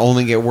 they're gonna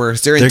only get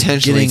worse. They're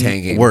intentionally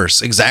getting tanking.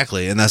 worse,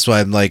 exactly, and that's why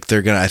I'm like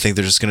I think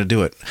they're just gonna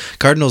do it.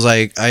 Cardinals,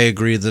 I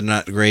agree, they're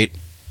not great.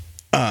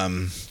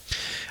 I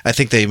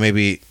think they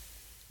maybe.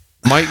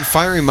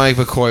 Firing Mike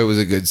McCoy was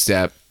a good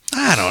step.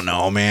 I don't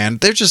know, man.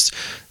 They're just.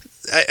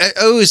 I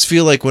always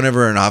feel like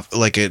whenever a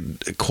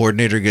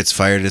coordinator gets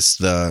fired, it's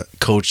the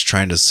coach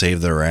trying to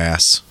save their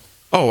ass.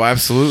 Oh,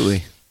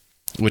 absolutely.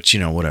 Which,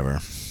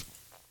 whatever.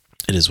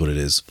 It is what it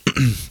is.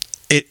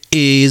 It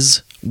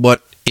is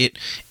what it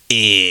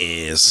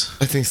is.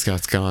 I think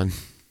Scott's gone.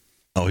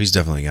 Oh, he's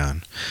definitely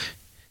gone.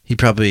 He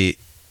probably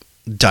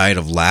died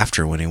of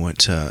laughter when he went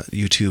to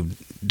YouTube,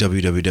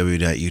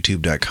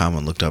 www.youtube.com,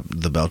 and looked up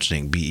the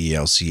Belchening,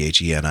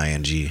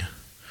 Belchening.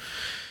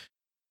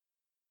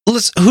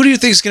 Who do you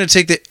think is going to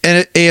take the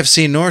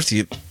AFC North,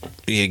 you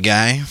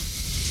guy?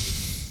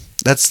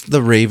 That's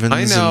the Ravens.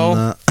 I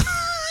know.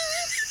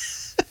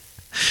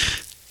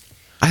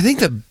 I think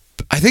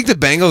the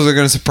Bengals are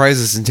going to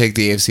surprise us and take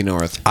the AFC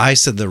North. I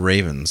said the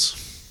Ravens.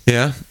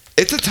 Yeah,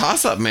 it's a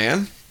toss-up,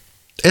 man.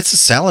 It's a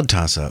salad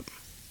toss-up.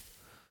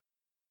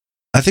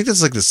 I think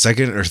that's like the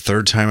second or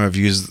third time I've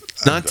used.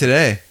 Not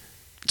today.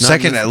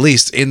 Second, at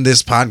least, in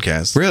this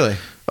podcast. Really?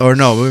 Or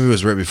no, maybe it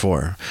was right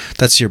before.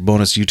 That's your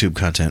bonus YouTube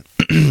content.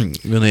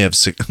 We only have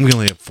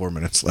 4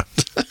 minutes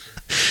left.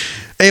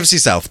 AFC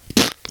South.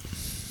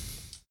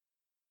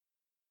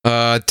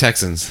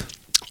 Texans.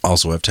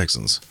 Also have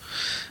Texans.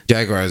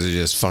 Jaguars are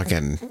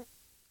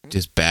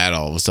just bad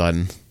all of a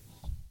sudden.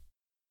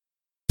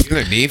 Even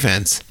their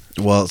defense.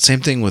 Well,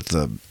 same thing with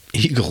the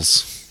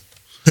Eagles.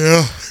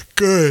 Yeah,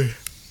 good.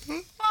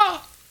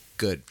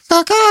 Good.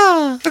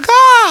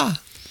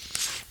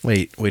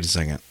 Wait a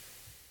second.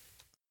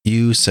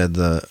 You said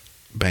the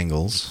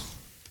Bengals.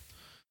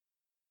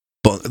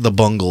 The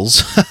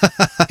Bungles.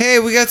 Hey,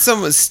 we got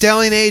some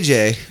Stallion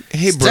AJ.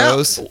 Hey,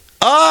 bros.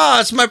 Oh,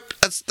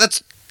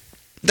 it's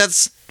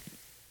that's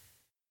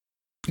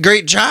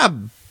great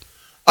job.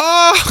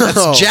 Oh,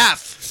 That's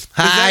Jeff.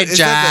 Hi, Is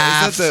Jeff.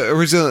 that the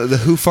original, the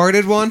Who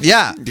Farted one?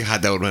 Yeah.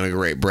 God, that would have been a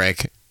great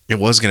break. It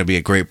was going to be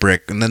a great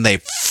brick, and then they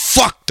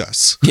fucked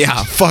us.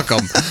 Yeah, fuck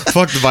them.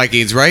 Fuck the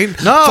Vikings, right?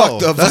 No, fuck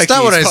the that's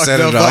not what I said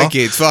Fuck at the all.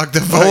 Vikings. Fuck the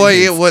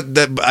Vikings. Oh,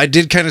 wait, I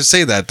did kind of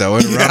say that, though,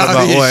 in a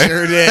roundabout you way.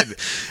 sure did.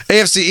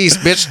 AFC East,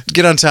 bitch,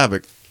 get on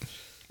topic.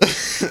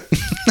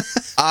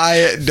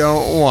 I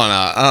don't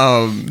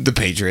wanna. The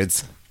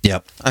Patriots.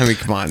 Yep. I mean,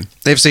 come on.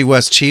 AFC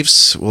West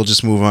Chiefs, we'll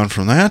just move on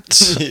from that.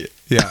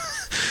 Yeah.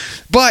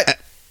 But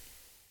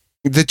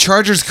the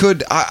Chargers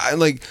could, I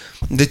like,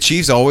 the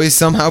Chiefs always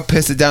somehow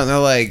piss it down. They're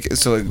like,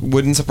 so it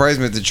wouldn't surprise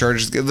me if the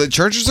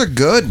Chargers are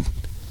good.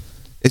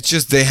 It's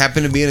just they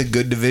happen to be in a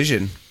good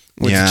division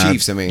with the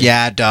Chiefs. I mean,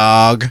 Yeah,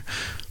 dog.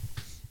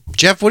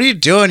 Jeff, what are you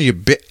doing?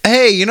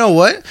 Hey, you know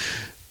what?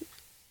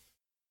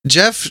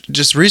 Jeff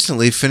just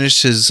recently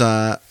finished his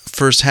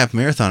first half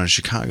marathon in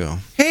Chicago.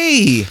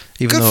 hey,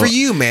 Even good though- for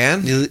you,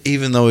 man.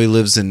 Even though he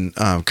lives in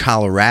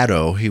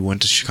Colorado, he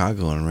went to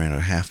Chicago and ran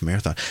a half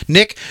marathon.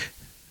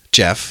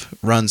 Jeff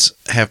runs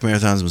half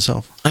marathons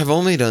himself. I've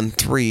only done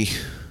 3.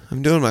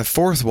 I'm doing my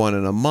 4th one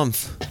in a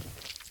month.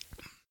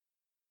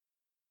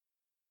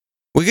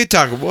 We could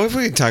talk. What if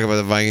we could talk about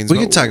the Vikings? We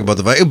could talk about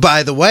the Vikings.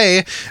 By the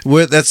way,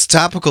 that's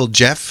topical,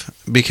 Jeff,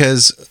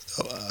 because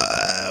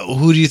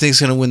who do you think is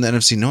going to win the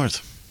NFC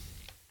North?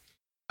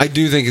 I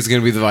do think it's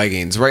going to be the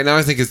Vikings. Right now,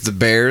 I think it's the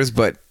Bears,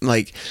 but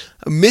like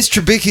Mitch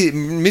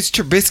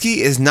Trubisky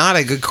is not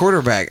a good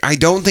quarterback. I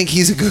don't think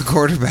he's a good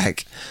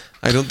quarterback.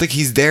 I don't think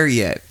he's there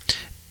yet.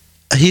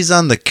 He's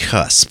on the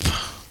cusp.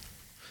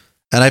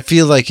 And I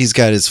feel like he's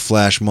got his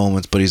flash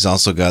moments, but he's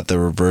also got the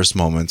reverse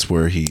moments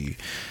where he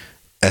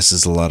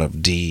S's a lot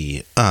of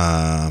D.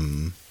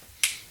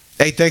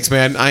 Hey, thanks,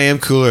 man. I am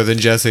cooler than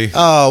Jesse.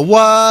 Oh,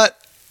 what?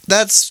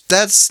 That's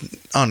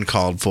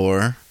uncalled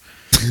for.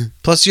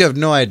 Plus, you have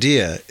no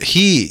idea.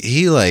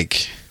 He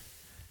like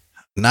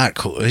not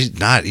cool. He's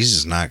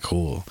just not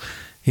cool.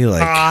 He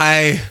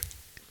like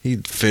he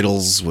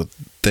fiddles with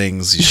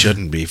things he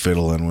shouldn't be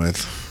fiddling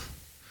with.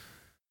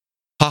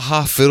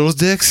 Haha, fiddles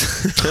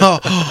dicks.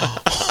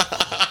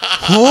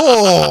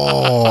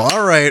 Oh,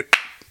 all right.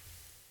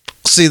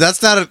 See,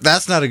 that's not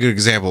a good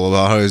example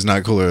about how he's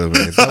not cooler than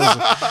me.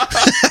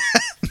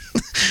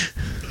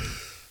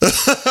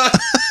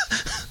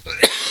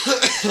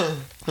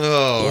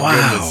 Oh,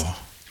 Wow. goodness.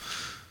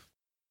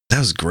 That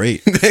was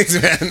great. Thanks,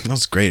 man. That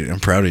was great. I'm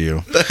proud of you.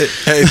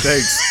 Hey,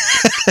 thanks.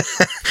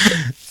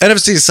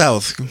 NFC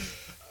South.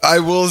 I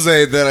will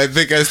say that I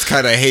think I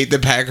kind of hate the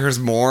Packers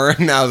more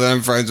now that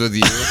I'm friends with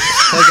you.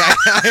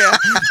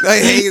 I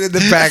hated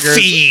the Packers.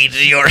 Feed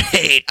your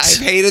hate. I've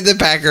hated the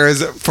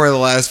Packers for the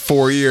last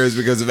 4 years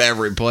because of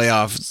every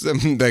playoff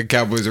the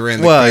Cowboys are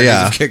in. The Well, Cardinals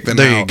yeah. have kicked them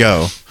There out. you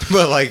go.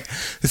 But like,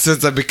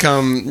 since I've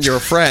become your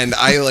friend,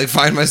 I like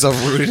find myself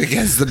rooting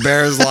against the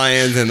Bears,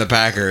 Lions, and the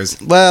Packers.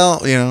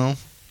 Well,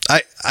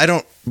 I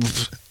don't.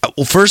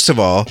 Well, first of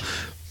all,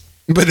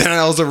 But then I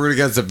also root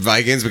against the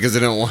Vikings because I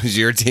don't want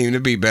your team to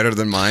be better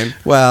than mine.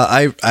 well,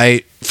 I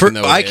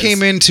No, it is.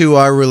 came into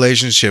our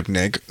relationship,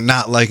 Nick,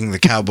 not liking the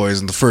Cowboys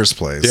in the first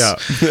place.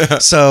 Yeah.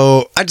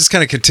 So I just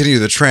kind of continue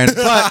the trend,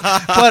 but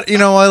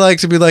I like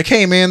to be like,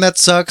 hey man, that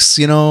sucks.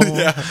 Hey, I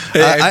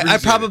I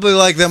appreciate probably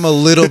like them a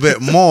little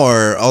bit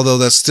more, although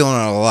that's still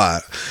not a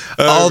lot.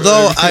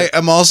 Although I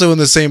am also in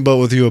the same boat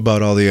with you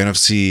about all the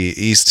NFC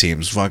East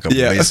teams. Fuck them,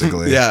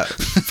 basically. Yeah.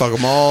 Fuck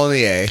them all in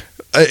the A.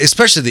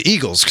 Especially the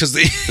Eagles, because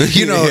the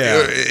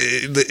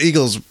the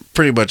Eagles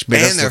pretty much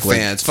made us And their look like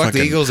fans. Fuck the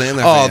fucking- Eagles and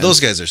their Oh, fans. those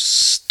guys are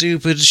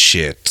stupid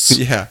shits.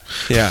 Yeah.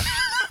 Yeah.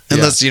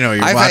 Unless you're I've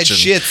had watching.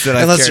 shits that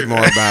I've Unless cared you're-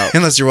 more about.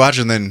 Unless you're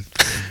watching, then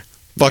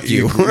Fuck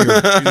you.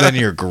 then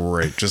you're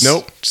great. Just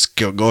Nope. Just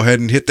go ahead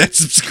and hit that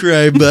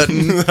subscribe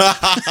button.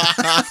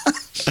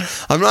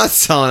 I'm not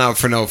selling out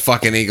for no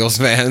fucking Eagles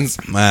fans.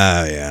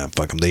 Yeah,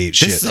 fuck them. They eat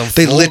shit. is a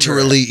They vulgar-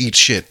 literally eat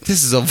shit.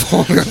 This is a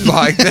vulgar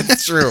podcast.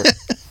 That's true.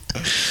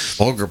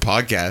 Vulgar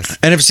podcast.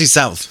 NFC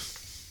South.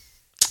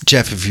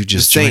 Jeff, if you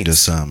just The joined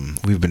Saints.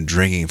 us, we've been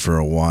drinking for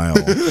a while.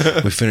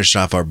 We finished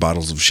off our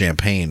bottles of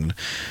champagne,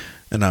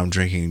 and now I'm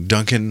drinking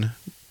Dunkin'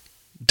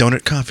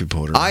 Donut Coffee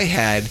Porter. I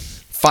had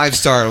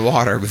 5-star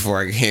water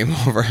before I came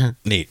over.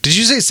 Neat. Did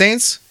you say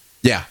Saints?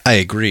 Yeah. I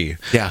agree.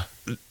 Yeah.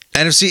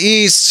 NFC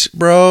East,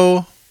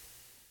 bro.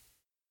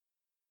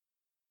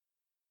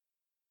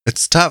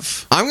 It's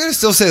tough. I'm going to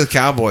still say the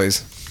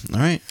Cowboys. All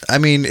right. I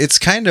mean, it's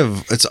kind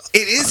of It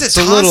is It's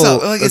a a toss little-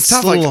 up. Like, it's it's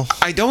tough. a little-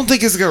 Like, I don't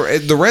think it's gonna.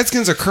 The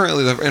Redskins are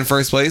currently in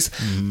first place,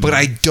 but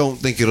I don't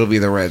think it'll be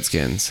the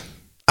Redskins.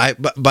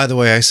 By the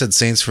way, I said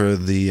Saints for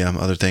the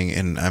other thing,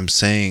 and I'm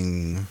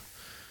saying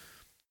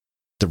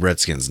the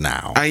Redskins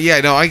now.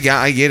 Yeah, no, I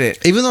get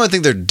it. Even though I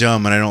think they're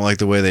dumb and I don't like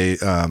the way they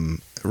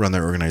run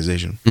their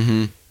organization.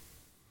 Mm-hmm.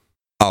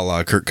 A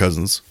la Kirk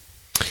Cousins.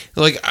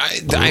 Like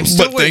I'm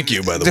still. But thank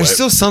you, by the There's way.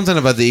 still something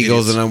about the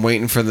Eagles, and I'm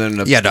waiting for them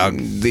to. Yeah, dog.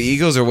 The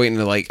Eagles are waiting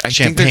to I think they're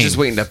Champagne. just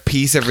waiting to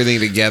piece everything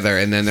together,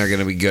 and then they're going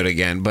to be good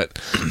again. But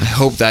I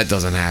hope that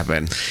doesn't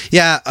happen.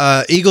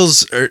 Yeah,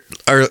 Eagles are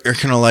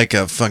kind of like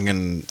a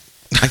fucking.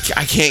 I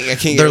can't.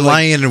 They're like,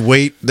 lying in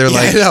wait. They're Yeah,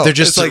 like I know. they're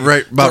just It's like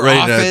right about their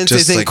ready to offense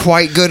just isn't like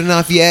quite good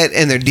enough yet,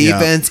 and their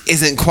defense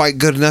isn't quite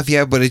good enough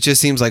yet. But it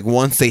just seems like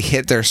once they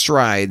hit their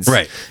strides,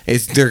 Right.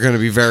 they're going to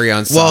be very well,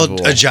 unstoppable.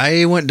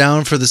 Ajayi went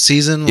down for the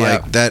season. Yeah.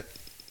 Like that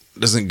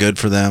isn't good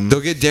for them.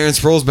 They'll get Darren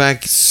Sproles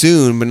back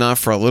soon, but not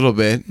for a little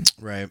bit.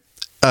 Right.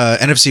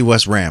 NFC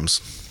West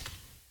Rams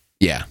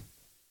Yeah,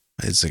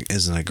 is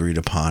an agreed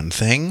upon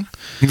thing.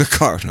 the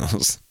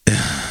Cardinals.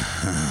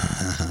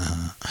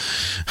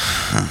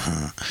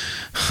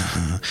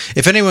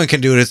 If anyone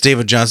can do it, it's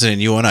David Johnson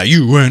and you and I.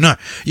 You and I.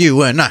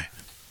 You and I.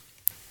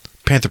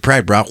 Panther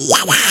Pride, bro.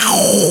 Wow,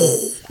 wow.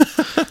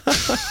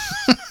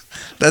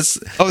 that's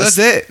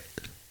it.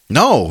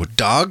 no,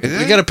 dog. Is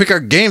We it? got to pick our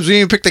games. We didn't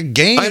even pick the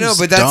games. I know,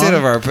 but that's dog. it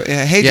of our.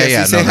 Hey, Yeah, Jesse,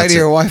 yeah, say no, hi that's to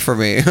your it. wife for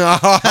me. Wink,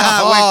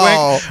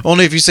 wink.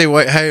 Only if you say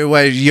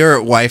hey,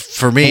 your wife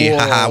for me. Whoa.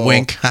 Haha,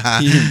 wink. Haha.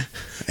 You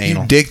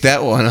Anal. dick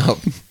that one up.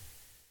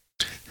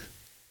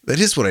 That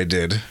is what I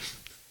did.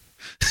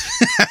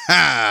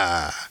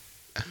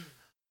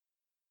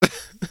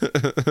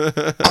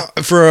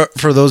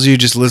 For those of you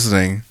just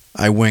listening,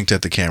 I winked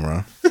at the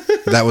camera.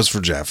 That was for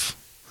Jeff.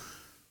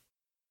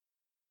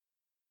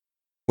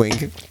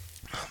 Wink.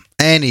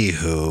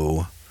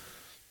 Anywho,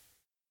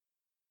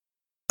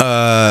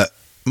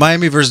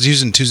 Miami versus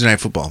Houston Tuesday night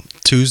football.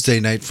 Tuesday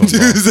night football.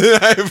 Tuesday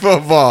Night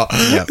Football.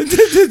 Yep.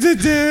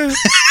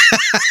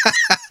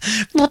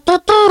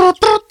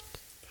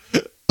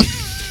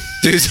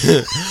 Dude,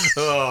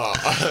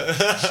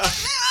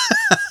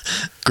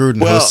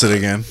 Gruden Well- hosted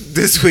again.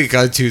 this week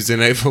on Tuesday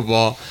Night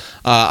Football,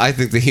 I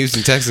think the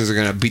Houston Texans are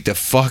going to beat the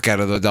fuck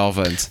out of the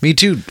Dolphins. Me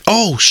too.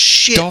 Oh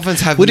shit!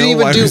 Dolphins have we no didn't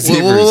even wide do.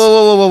 receivers.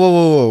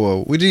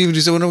 Whoa! We didn't even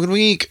do so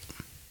week.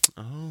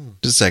 Oh,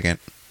 just a second.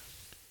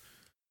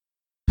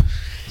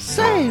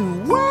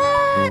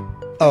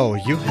 Oh,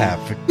 you have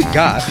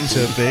got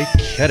to be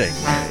kidding.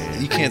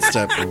 You can't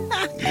stop.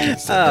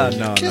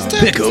 No.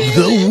 Pick of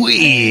the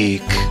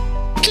week.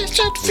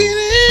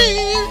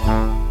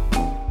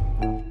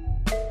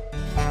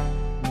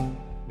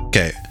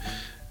 Okay.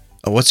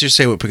 What's your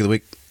say? What pick of the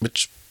week?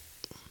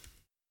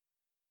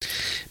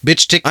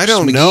 Bitch tick. I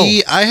don't McGee.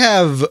 know. I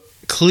have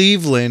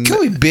Cleveland Can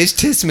we bitch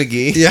Tiss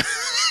McGee? Yeah.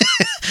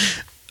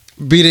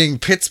 beating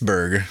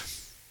Pittsburgh.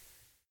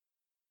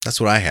 That's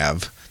what I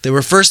have. They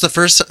were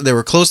they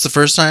were close the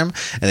first time,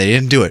 and they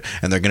didn't do it,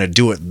 and they're gonna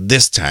do it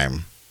this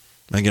time.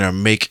 They're gonna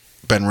make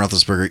Ben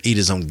Roethlisberger eat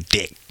his own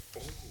dick.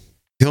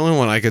 The only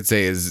one I could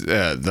say is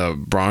the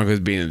Broncos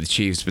beating the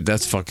Chiefs, but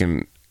that's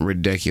fucking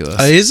ridiculous.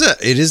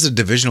 It is a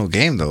divisional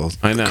game though.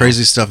 I know.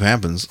 Crazy stuff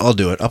happens. I'll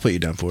do it. I'll put you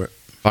down for it.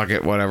 Fuck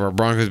it, whatever.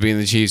 Broncos beating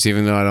the Chiefs,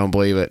 even though I don't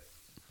believe it.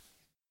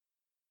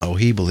 Oh,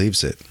 he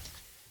believes it.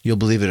 You'll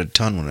believe it a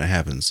ton when it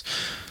happens.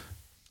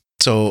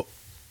 So,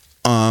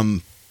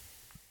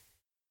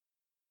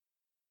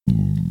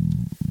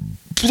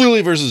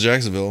 Philly versus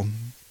Jacksonville.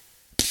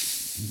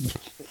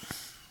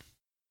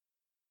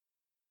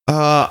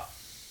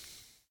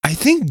 I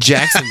think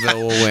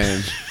Jacksonville will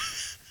win.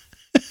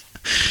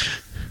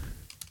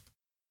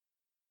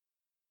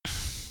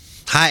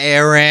 Hi,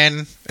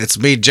 Aaron. It's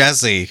me,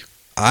 Jesse.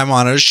 I'm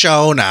on a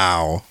show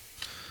now.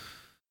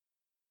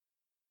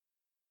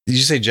 Did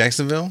you say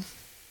Jacksonville?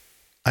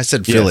 I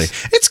said Philly.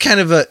 Yes. It's kind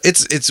of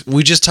it's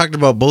we just talked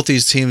about both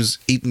these teams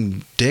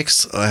eating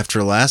dicks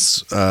after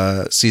last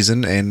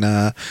season, and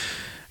now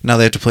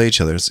they have to play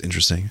each other. It's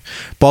interesting.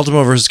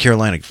 Baltimore versus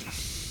Carolina.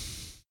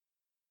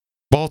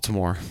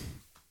 Baltimore.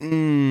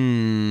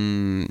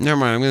 Never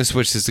mind. I'm going to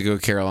switch this to go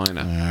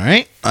Carolina. All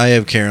right. I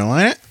have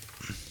Carolina.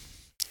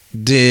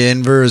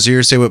 Denver is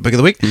your say what pick of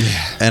the week.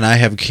 Yeah. And I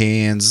have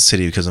Kansas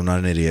City because I'm not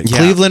an idiot. Yeah.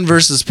 Cleveland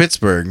versus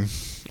Pittsburgh.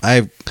 I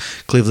have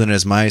Cleveland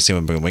as my say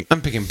what pick of the week.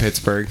 I'm picking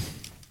Pittsburgh.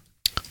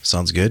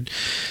 Sounds good.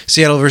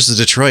 Seattle versus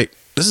Detroit.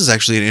 This is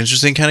actually an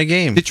interesting kind of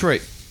game.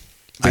 Detroit.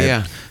 But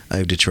I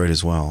have Detroit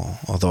as well,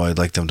 although I'd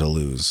like them to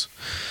lose.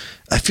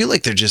 I feel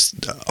like they're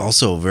just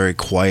also very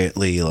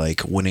quietly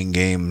like winning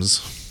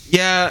games.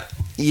 Yeah,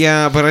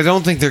 but I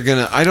don't think they're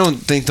going to... I don't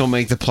think they'll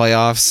make the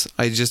playoffs.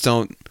 I just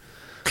don't...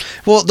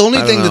 Well, the only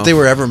I don't thing know. that they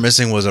were ever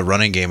missing was a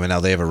running game, and now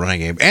they have a running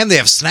game. And they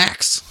have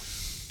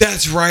snacks.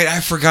 That's right.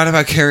 I forgot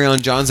about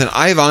Kerryon Johnson.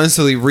 I've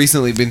honestly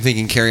recently been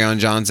thinking Kerryon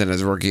Johnson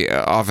as rookie,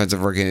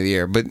 offensive rookie of the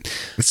year. But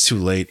It's too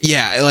late.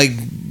 yeah, like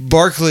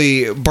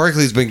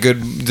Barkley's been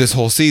good this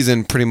whole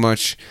season, pretty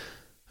much.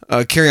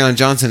 Kerryon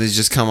Johnson has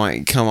just come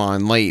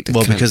on late.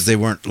 Well, because they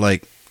weren't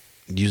like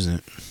using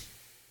it.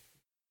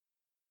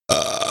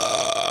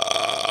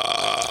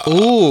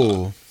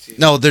 Ooh.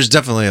 No, there's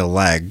definitely a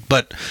lag,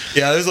 but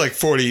Yeah, there's like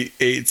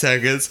 48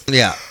 seconds.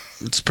 yeah,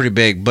 it's pretty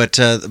big. But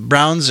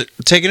Browns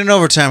taking it in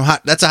overtime.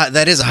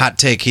 That is a hot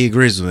take. He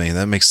agrees with me.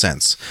 That makes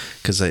sense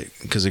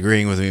because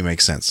agreeing with me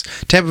makes sense.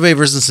 Tampa Bay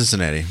versus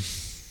Cincinnati.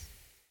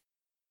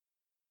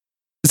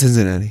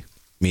 Cincinnati.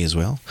 Me as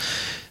well.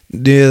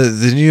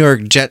 The New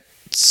York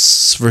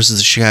Jets versus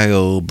the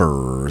Chicago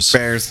Bears.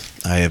 Bears.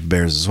 I have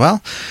Bears as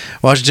well.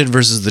 Washington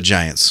versus the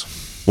Giants.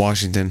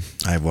 Washington.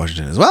 I have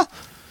Washington as well.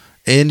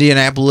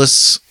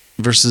 Indianapolis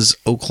versus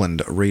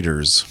Oakland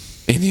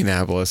Raiders.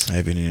 Indianapolis. I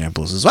have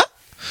Indianapolis as well.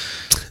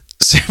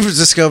 San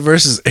Francisco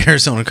versus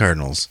Arizona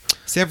Cardinals.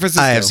 San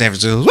Francisco. I have San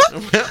Francisco as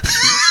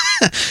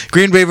well.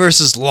 Green Bay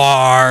versus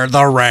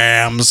the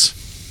Rams.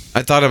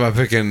 I thought about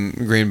picking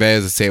Green Bay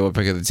as a stable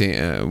pick of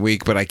the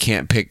week, but I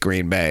can't pick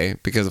Green Bay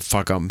because of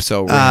fuck them.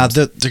 So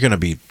They're gonna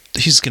be.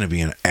 He's gonna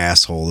be an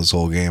asshole this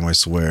whole game. I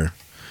swear.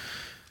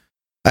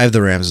 I have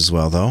the Rams as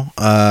well, though.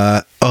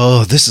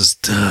 This is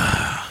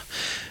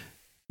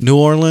New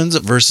Orleans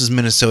versus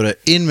Minnesota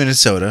in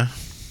Minnesota.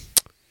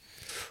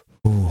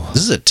 Ooh.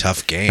 This is a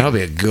tough game. that'll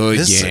be a good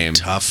This game. is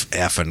a tough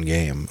effing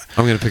game.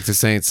 I'm gonna pick the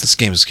Saints. This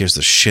game scares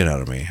the shit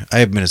out of me. I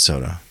have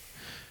Minnesota.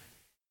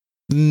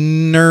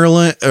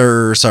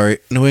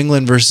 New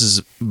England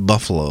versus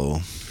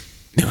Buffalo.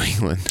 New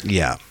England.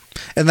 Yeah.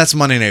 And that's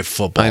Monday Night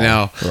Football. I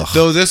know. Ugh.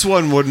 Though this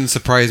one wouldn't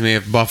surprise me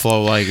if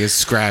Buffalo like is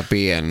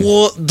scrappy and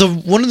Well,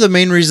 one of the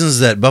main reasons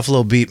that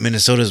Buffalo beat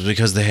Minnesota is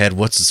because they had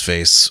what's his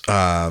face,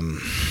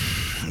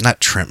 not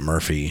Trent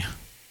Murphy.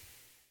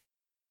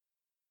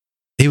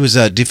 He was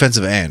a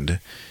defensive end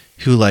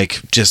who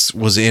like just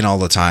was in all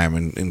the time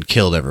and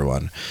killed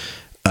everyone.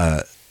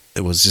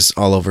 It was just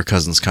all over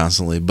Cousins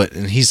constantly,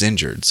 and he's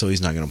injured, so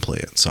he's not going to play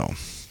it. So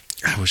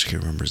I wish I could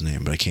remember his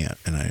name, but I can't.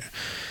 And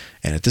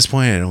at this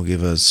point, I don't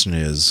give a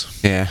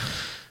sniz. yeah.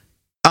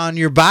 On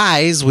your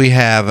buys, we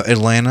have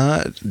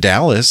Atlanta,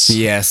 Dallas,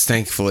 Yes,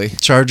 thankfully.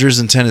 Chargers,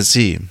 and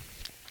Tennessee.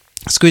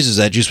 Squeezes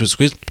that juice with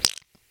squeeze.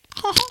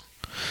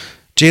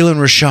 Jalen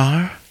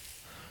Richard,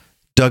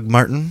 Doug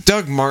Martin,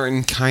 Doug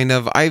Martin, kind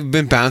of. I've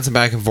been bouncing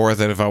back and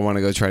forth if I want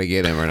to go try to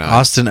get him or not.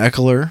 Austin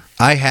Eckler.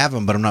 I have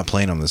him, but I'm not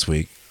playing him this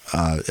week.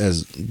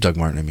 As Doug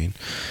Martin, I mean.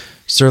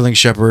 Sterling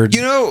Shepard.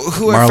 You know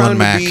who I Marlon found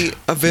Mack, to be Mitchell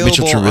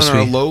available on Trubisky.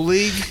 our low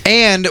league?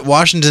 And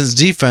Washington's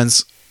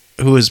defense,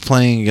 who is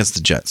playing against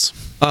the Jets.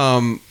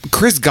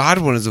 Chris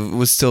Godwin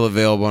was still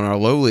available in our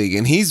low league,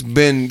 and he's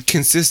been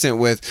consistent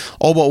with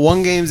all but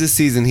one games this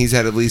season. He's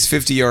had at least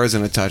 50 yards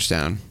and a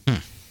touchdown.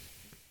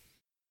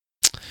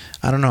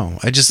 I don't know.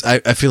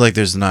 I feel like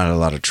there's not a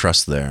lot of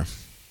trust there.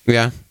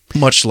 Yeah.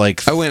 Much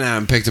like I went out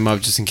and picked him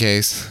up just in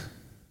case.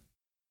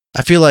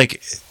 I feel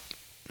like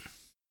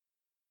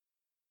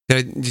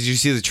Did you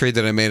see the trade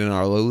that I made in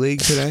our low league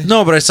today?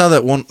 no, but I saw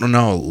that one.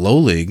 No, low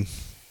league.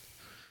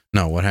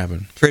 No, what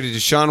happened? Traded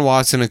Deshaun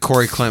Watson and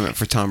Corey Clement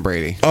for Tom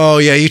Brady, Oh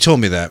yeah, you told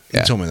me that.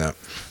 Yeah. You told me that.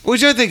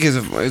 which I think is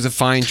a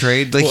fine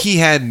trade. Like Well-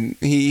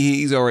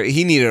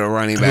 he needed a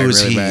running back Who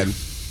is really he? bad.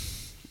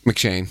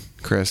 McShane,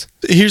 Chris.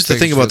 Here's the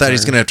Thanks thing for about that. the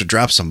He's turn. gonna have to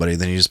drop somebody.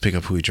 Then you just pick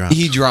up who he drops.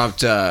 He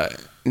dropped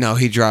No,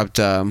 he dropped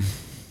Bilal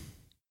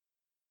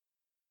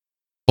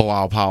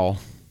Powell.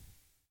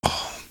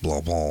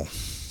 Blah blah.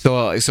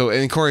 So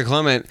and Corey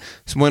Clement,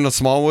 Wendell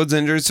Smallwood's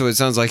injured, so it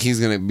sounds like he's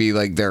going to be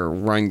like their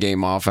run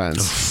game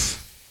offense.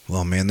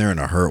 Well, man, they're in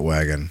a hurt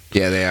wagon.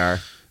 Yeah, they are.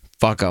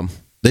 Fuck them.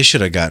 They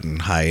should have gotten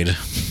Hyde.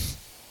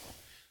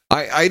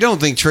 I don't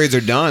think trades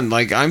are done.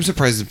 Like, I'm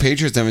surprised the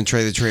Patriots haven't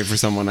traded the trade for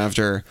someone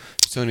after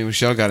Sony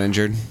Michel got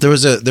injured. There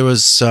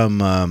was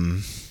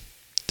some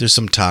there's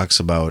some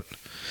talks about,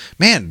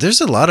 man, there's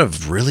a lot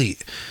of really,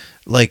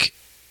 like,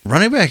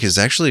 running back is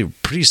actually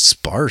pretty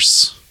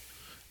sparse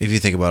if you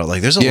think about it.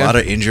 Like, there's a lot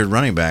of injured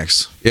running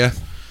backs. Yeah.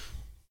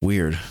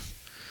 Weird.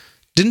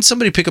 Didn't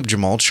somebody pick up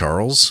Jamal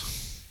Charles?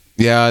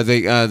 Yeah,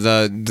 they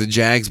the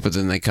Jags, but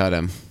then they cut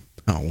him.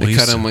 Oh, well, They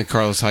cut him when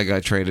Carlos Hyde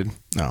got traded.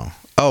 No.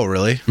 Oh,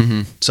 really?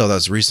 Mm-hmm. So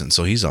that's recent.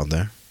 So he's out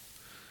there.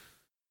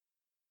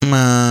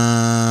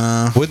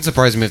 Wouldn't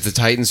surprise me if the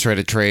Titans try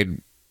to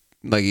trade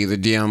like either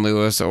Deion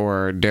Lewis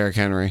or Derrick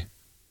Henry.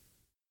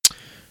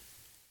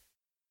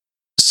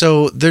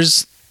 So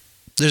there's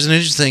an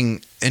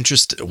interesting.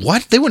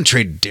 What? They wouldn't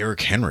trade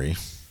Derrick Henry.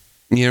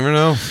 You never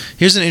know.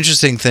 Here's an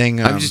interesting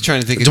thing. I'm just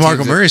trying to think of DeMarco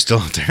teams Murray's still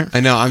out there.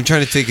 I know. I'm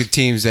trying to think of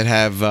teams that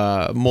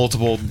have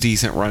multiple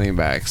decent running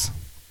backs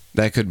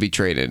that could be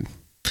traded.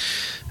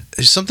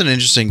 There's something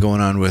interesting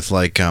going on with,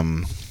 like,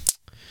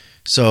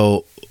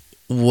 so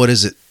what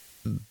is it?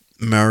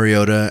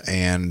 Mariota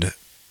and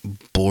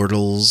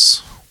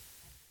Bortles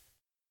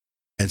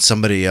and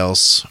somebody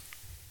else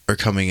are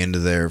coming into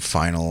their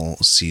final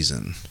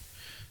season,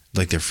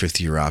 like their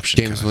 5th-year option.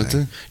 James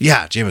Winston?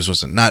 Yeah, James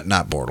Winston. Not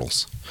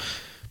Bortles.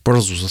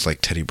 Bortles was with, like,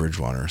 Teddy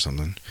Bridgewater or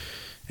something.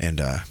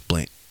 And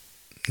Blaine.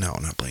 No,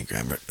 not Blaine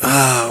Graham. But,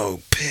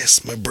 oh,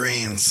 piss my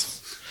brains.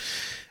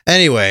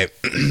 Anyway,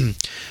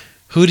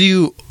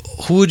 who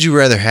would you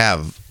rather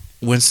have,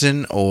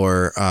 Winston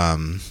or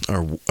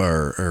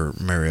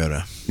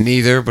Mariota?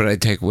 Neither, but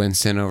I'd take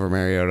Winston over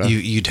Mariota.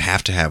 You'd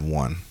have to have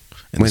one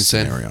in this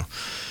Winston. scenario.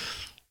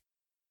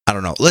 I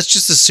don't know. Let's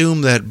just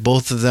assume that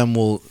both of them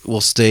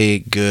will stay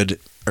good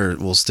or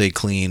will stay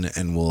clean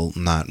and will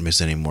not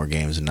miss any more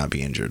games and not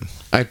be injured.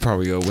 I'd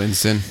probably go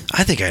Winston.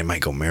 I think I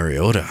might go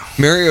Mariota.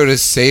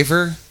 Mariota's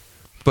safer,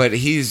 but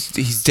he's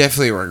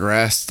definitely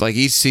regressed. Like,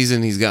 each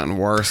season he's gotten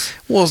worse.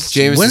 Well,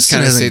 James has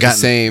kind of stayed the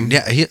same.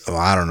 Yeah,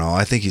 I don't know.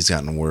 I think he's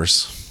gotten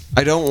worse.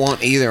 I don't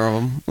want either of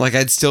them. Like,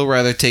 I'd still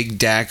rather take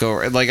Dak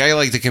over. Like, I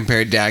like to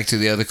compare Dak to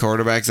the other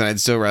quarterbacks, and I'd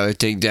still rather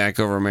take Dak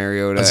over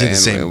Mariota. Was he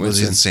the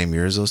Winston. same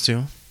year as those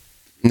two?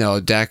 No,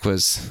 Dak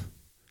was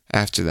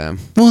after them.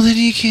 Well, then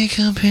you can't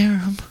compare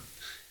them.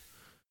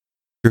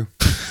 True.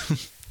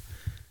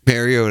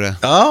 Mariota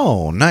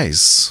Oh,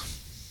 nice.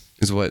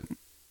 is what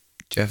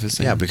Jeff is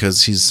saying. Yeah,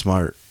 because he's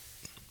smart.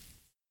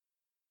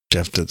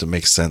 Jeff, that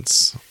makes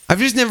sense. I've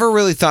just never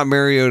really thought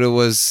Mariota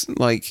was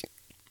like.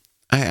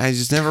 I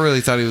just never really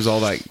thought he was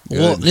all that good.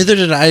 Well, neither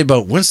did I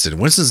about Winston.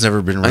 Winston's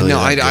never been really. I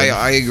know. that good.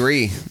 I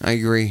agree. I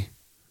agree.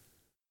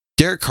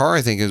 Derek Carr,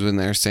 I think, is in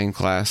their same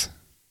class.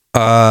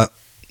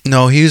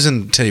 No, he was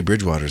in Teddy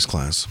Bridgewater's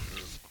class.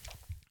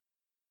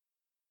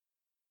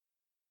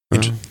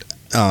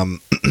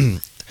 I'm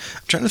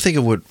trying to think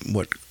of what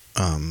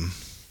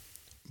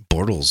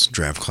Bortles'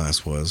 draft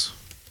class was.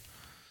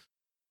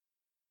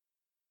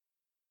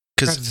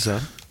 Because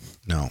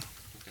no,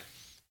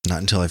 not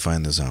until I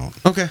find this out.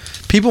 Okay.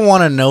 People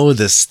want to know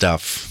this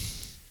stuff.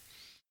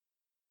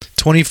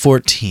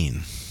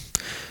 2014.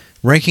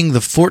 Ranking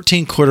the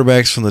 14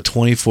 quarterbacks from the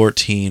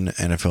 2014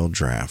 NFL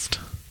Draft.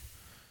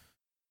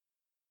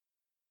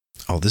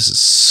 Oh, this is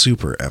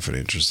super effing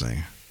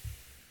interesting.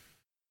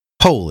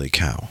 Holy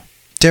cow.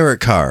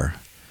 Derek Carr.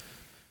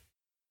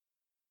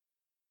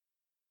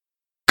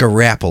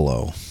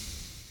 Garoppolo.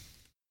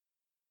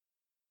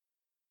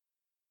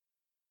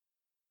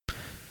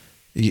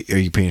 Are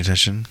you paying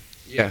attention?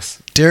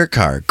 Yes. Derek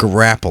Carr,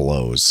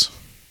 Garoppolo's,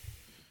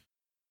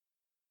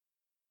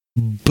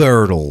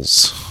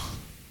 Bortles,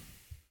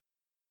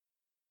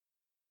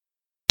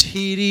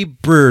 Teddy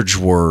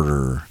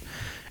Bridgewater,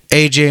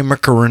 AJ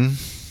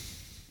McCarron,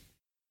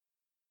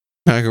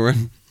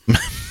 Macaroon.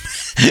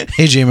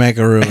 AJ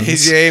Macaroon,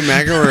 AJ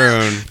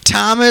Macaroon.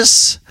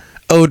 Thomas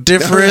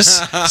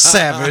Odiferous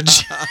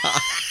Savage,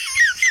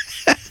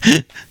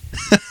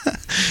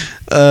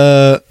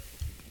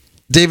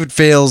 David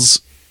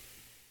Fales,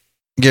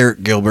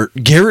 Garrett Gilbert.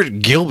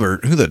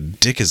 Who the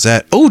dick is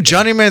that? Oh,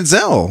 Johnny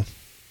Manziel.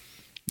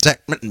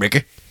 Zach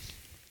Mittenberger.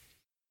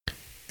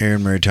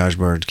 Aaron Murray, Taj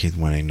Bard, Keith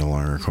Wenning, no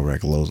longer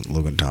quarterback.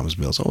 Logan Thomas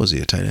Bills. Oh, was he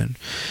a tight end?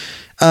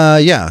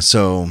 Yeah,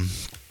 so.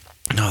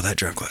 No, that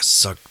draft class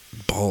sucked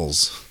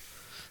balls.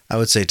 I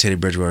would say Teddy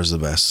Bridgewater is the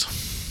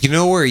best. You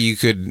know where you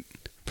could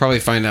probably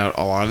find out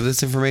a lot of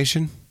this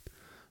information?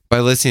 By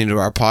listening to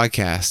our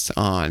podcast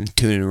on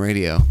TuneIn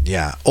Radio.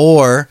 Yeah,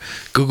 or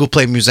Google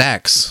Play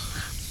Musics.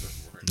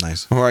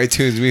 Nice. Or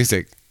iTunes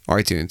Music. Or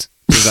iTunes.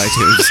 Just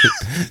iTunes.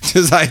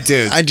 Just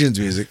iTunes. iTunes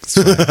Music.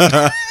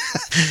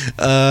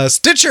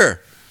 Stitcher.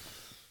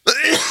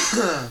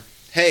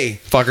 Hey,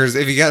 fuckers,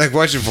 if you got a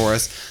question for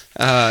us,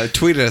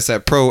 Tweet us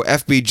at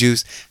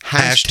ProFBJuice,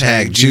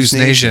 Hashtag Juice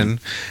Nation,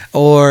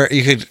 or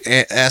you could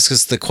ask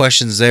us the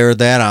questions there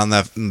on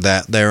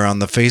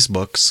the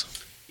Facebooks.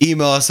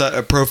 Email us at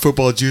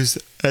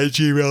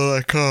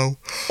profootballjuice@gmail.com.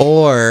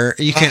 Or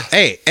you can,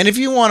 hey, and if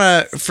you want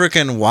to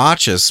freaking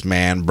watch us,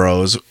 man,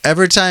 bros,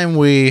 every time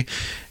we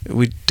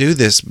do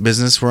this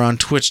business, we're on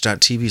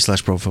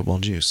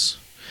twitch.tv/profootballjuice.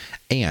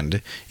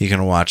 And you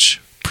can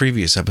watch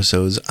previous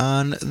episodes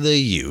on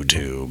the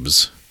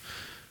YouTubes.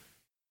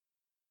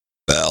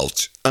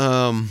 Belch.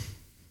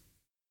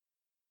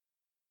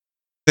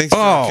 Thanks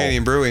for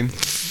Canadian Brewing.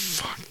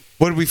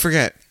 What did we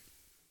forget?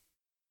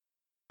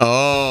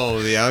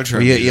 Oh, the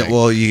outro. Yeah.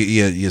 Well,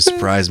 you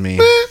surprised me.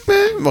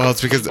 Well,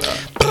 it's because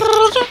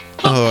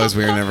otherwise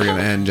we are never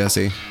gonna end,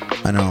 Jesse.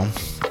 I know.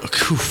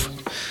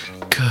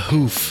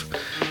 Kahoof.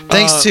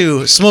 Thanks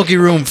to Smoky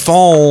Room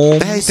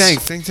Foams. Hey,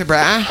 thanks to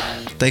Brad.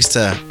 Thanks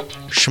to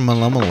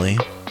Shmalamali.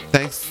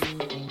 Thanks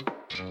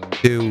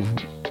to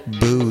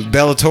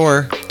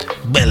Bellator.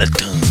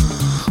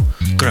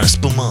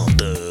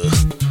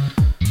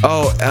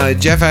 Oh,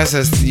 Jeff asked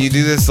us, you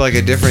do this like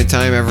a different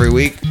time every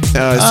week? So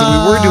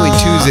we were doing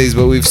Tuesdays,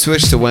 but we've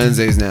switched to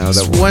Wednesdays now.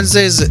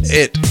 Wednesdays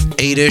at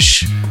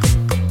 8-ish.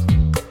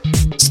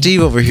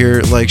 Steve over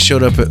here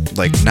showed up at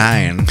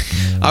 9.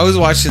 I was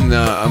watching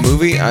a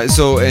movie.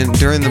 And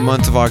during the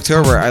month of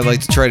October, I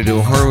like to try to do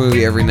a horror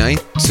movie every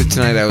night. So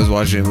tonight I was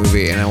watching a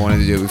movie, and I wanted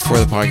to do it before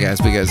the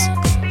podcast because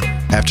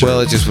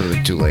it just would have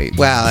been too late.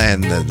 Well,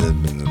 and I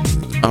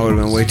would have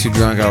been way too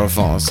drunk. I would have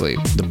fallen asleep.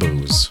 The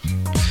booze.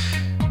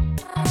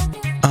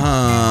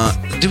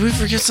 Did we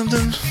forget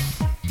something?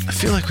 I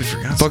feel like we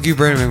forgot something. Fuck you,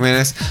 Brandon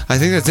McManus. I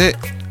think that's it.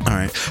 All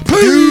right.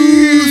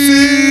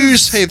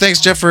 Peace. Hey, thanks,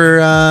 Jeff, for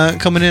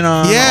coming in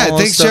on. Yeah, all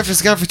thanks, stuff. Jeff and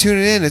Scott, for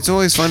tuning in. It's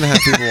always fun to have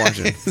people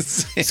watching.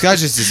 Scott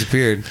just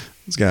disappeared.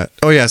 Scott.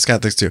 Oh, yeah,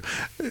 Scott, thanks, too.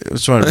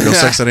 Which one? Real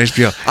Sex on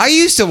HBO. I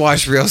used to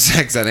watch Real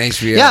Sex on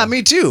HBO. Yeah,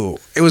 me too.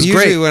 It was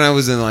usually great. when I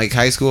was in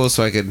high school,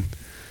 so I could.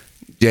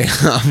 Yeah.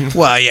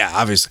 Well, yeah,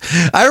 obviously.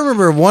 I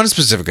remember one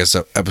specific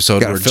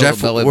episode where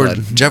Jeff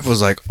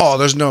was like, "Oh,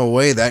 there's no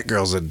way that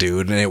girl's a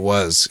dude," and it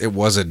was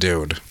a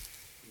dude.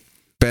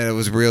 Bet it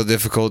was real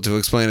difficult to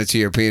explain it to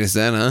your penis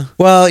then, huh?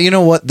 Well, you know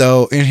what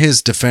though? In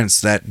his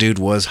defense, that dude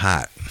was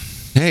hot.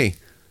 Hey.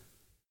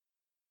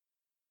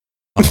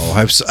 Oh,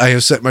 I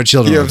have set my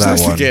children with that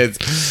one. Kids.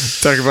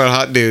 Talk about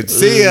hot dudes.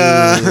 See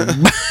ya.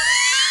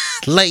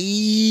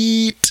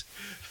 Late.